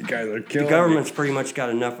this, You guys are the killing government's pretty much got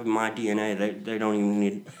enough of my DNA. They don't even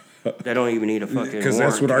need. They don't even need a fucking Because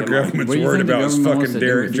that's what our warrant to get government's What do you worried think the about is government wants fucking to do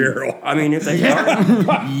Derek with you? Gerald. I mean, if they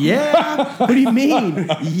target, Yeah. What do you mean?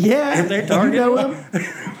 Yeah. If they You target know him, him?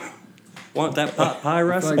 want that pot pie I feel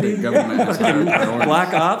like recipe? the government has higher priorities.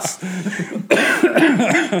 Black Ops?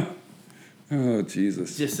 Oh,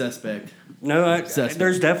 Jesus. Just suspect. No, Suspect.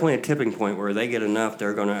 there's definitely a tipping point where they get enough.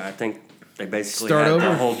 They're gonna. I think they basically Start have over.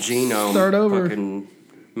 the whole genome Start over. fucking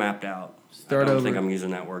mapped out. Start I don't over. think I'm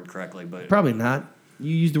using that word correctly, but Probably not. You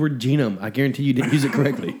used the word genome. I guarantee you didn't use it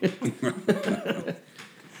correctly.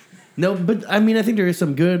 No, but I mean, I think there is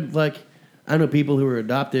some good, like, I know people who were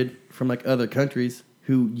adopted from, like, other countries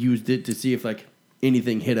who used it to see if, like,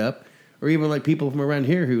 anything hit up. Or even, like, people from around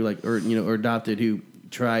here who, like, or, you know, or adopted who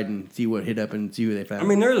tried and see what hit up and see who they found. I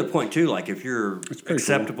mean, there's a point too. Like if you're pretty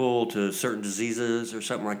acceptable to certain diseases or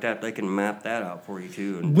something like that, they can map that out for you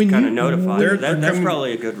too and When kind you- of notify They're- you. they're That's coming-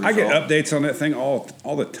 probably a good result. I get updates on that thing all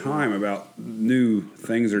the time about new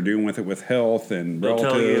things they're doing with it with health and They'll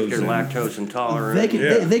relatives. tell you if you're and- lactose intolerant. they can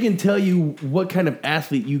Yeah. they can tell you what kind of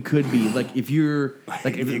athlete you could be. Like if you're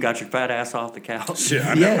like if you got your fat ass off the couch, Shit,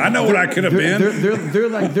 I know what I could have been. They're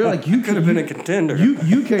like you could have been a contender.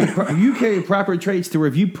 You carry proper traits to where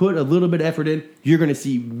if you put a little bit of effort in, you're going to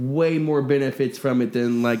see way more benefits from it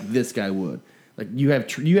than like this guy would. Like you have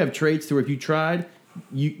traits to where if you tried,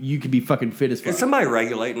 you could be fucking fit as fuck. Is somebody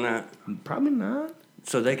regulating that Probably not.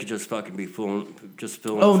 so they could just fucking be filling?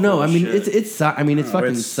 Oh no! full I of mean, shit? it's fucking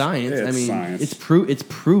it's- science. I it's mean, science. it's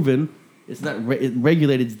proven. It's not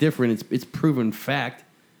regulated. It's different. It's proven fact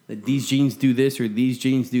that these genes do this or these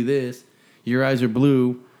genes do this. Your eyes are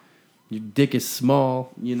blue. Your dick is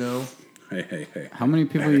small. You know. Hey. How many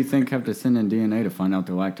people do you think have to send in DNA to find out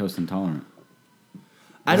they're lactose intolerant?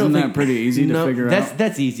 I don't Isn't that think pretty easy to figure out?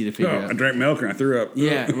 That's easy to figure Oh, I out. drank milk and I threw up.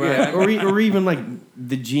 Yeah, right. Or even like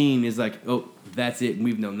the gene is like, oh, that's it, and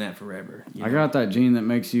we've known that forever. You I know? got that gene that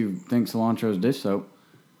makes you think cilantro's dish soap.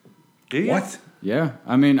 Do you? What? Yeah,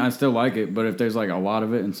 I mean, I still like it, but if there's like a lot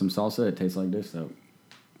of it and some salsa, it tastes like dish soap.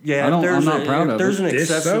 Yeah, I don't- if there's I'm not a, proud if of there's it. an Dish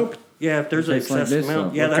excessive, soap? yeah, if there's an Tastes like excessive dish amount,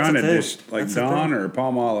 soap. yeah, What that's kind a of thing. dish? Like That's a Dawn thing. or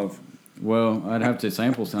palm olive? Well, I'd have to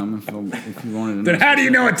sample some if you wanted to know. Then how do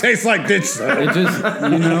you know it tastes like dish soap? It just,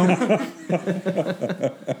 you know.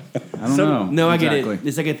 I don't know. No, I get exactly. it.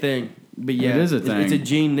 It's like a thing. But yeah, It is a It's a thing.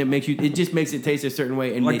 gene that makes you. It just makes it taste a certain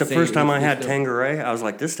way. And Like they the say first time I it's had dish soap. Tanqueray, I was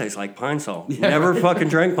like, "This tastes like pine sol." Never fucking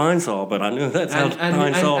drank pine sol, but I knew that's how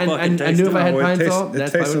pine sol fucking I tasted. knew if I had Oh, pine it tastes- salt, it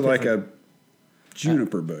that's tasted probably what like it a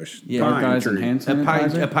juniper bush. Yeah. Dark Pine eyes tree. and hand tastes like.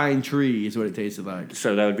 sanitizer. A pine tree is what it tasted like.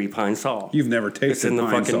 So that would be pine sol. You've never tasted It's in the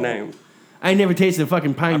pine fucking salt. name. I never tasted a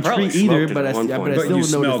fucking pine I probably tree either, smoked it but at one point. I But still you know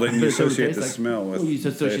smelled what it and you what associate tastes the like. smell with Well, you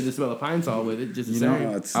associate taste. the smell of pine sol with it, just the You same. know,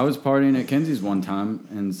 it's- I was partying at Kenzie's one time,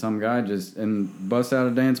 and some guy just busts out a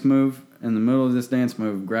dance move. In the middle of this dance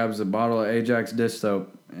move, grabs a bottle of Ajax dish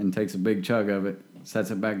soap and takes a big chug of it, sets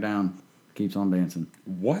it back down, keeps on dancing.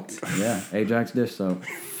 What? Yeah, Ajax dish soap.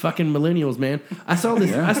 Fucking millennials, man. I saw this.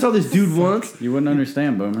 Yeah. I saw this dude once. You wouldn't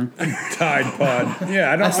understand, Boomer. Tide Pod.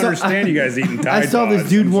 Yeah, I don't saw- understand you guys eating Tide I saw this Pods.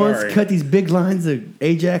 dude I'm once sorry. cut these big lines of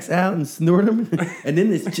Ajax out and snort them, and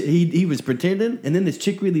then he was pretending, and then this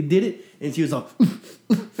chick really did it, and she was all.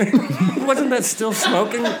 Wasn't that still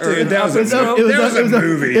smoking? Or Dude, that was It was up- a, it was that up- was it a was up-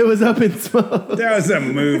 movie. It was up in smoke. That was a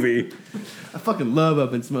movie. I fucking love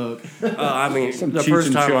Up in Smoke. I mean, Some the Cheech first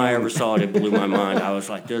and time I Chong. ever saw it, it blew my mind. I was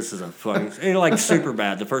like, "This is a fucking." It like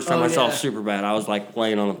Superbad. The first time Oh, I saw yeah. Superbad, I was like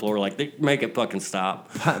laying on the floor, like, "Make it fucking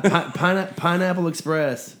stop." Pineapple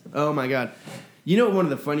Express. Oh my god! You know what one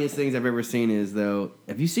of the funniest things I've ever seen is though.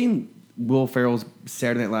 Have you seen Will Ferrell's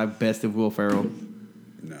Saturday Night Live Best of Will Ferrell?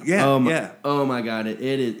 Yeah, Yeah. Oh my god! It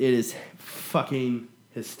is fucking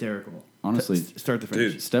hysterical. Honestly, Start the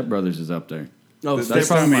finish. Dude. Step Brothers is up there. Oh, This That's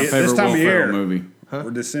Step- probably my this favorite time Will of Ferrell year. movie. We're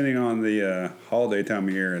descending on the holiday time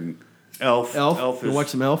of year, and Elf. Elf. You is watch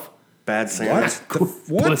some Elf? Bad Santa.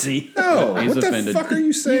 what? Pussy. No, He's what offended. the fuck are you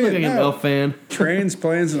You saying? look like an No. Elf fan. Trains,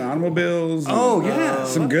 planes, and automobiles. and, Oh yeah,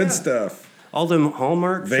 some good stuff. all them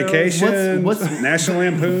Hallmark shows. Vacation, What's- National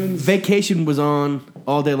Lampoons. Vacation was on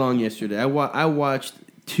all day long yesterday. I watched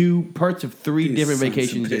two parts of three These different sons of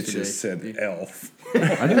vacations bitches yesterday. said Elf.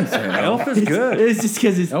 I didn't say Elf. Elf is good. It's just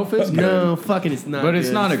because it's Elf is no fucking. It's not. But it's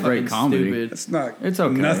good. not a great fucking comedy. Stupid. It's not. It's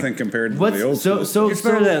okay. Nothing compared to What's the old so school. so It's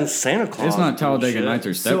better so, than Santa Claus. It's not Talladega bullshit. Nights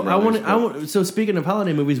or Step so I Brothers. want. So speaking of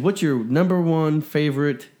holiday movies, what's your number one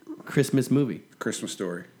favorite Christmas movie? Christmas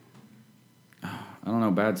Story. I don't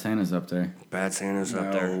know. Bad Santa's up there. Bad Santa's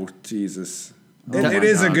up there. Oh Jesus! Oh It, my it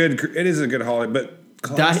is a God. good. It is a good holiday, but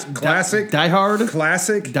classic. Die Hard.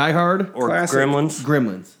 Classic. Die Hard. Or Classic. Gremlins.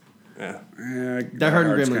 Gremlins. Yeah. Die Hard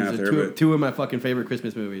and Hard's Gremlins kinda are there, but two of my fucking favorite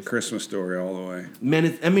Christmas movies. Christmas Story all the way. Man,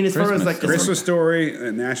 as far as like Christmas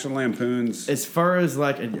Story, National Lampoon's. as far as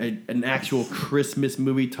like an actual Christmas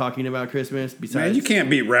movie talking about Christmas, besides Man, you can't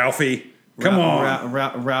beat Ralphie. Come on.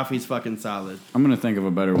 Ralphie's fucking solid. I'm gonna think of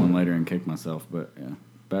a better one later and kick myself, but yeah,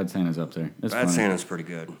 Bad Santa's up there. It's Bad funny. Santa's pretty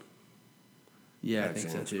good. Yeah, I Bad think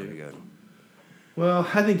so Santa's too. pretty good. Well,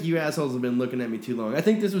 I think you assholes have been looking at me too long. I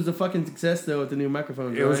think this was a fucking success though with the new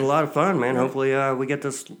microphones. It was a right? lot of fun, man. Hopefully, we get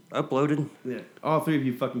this uploaded. Yeah, all three of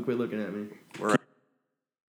you fucking quit looking at me. We're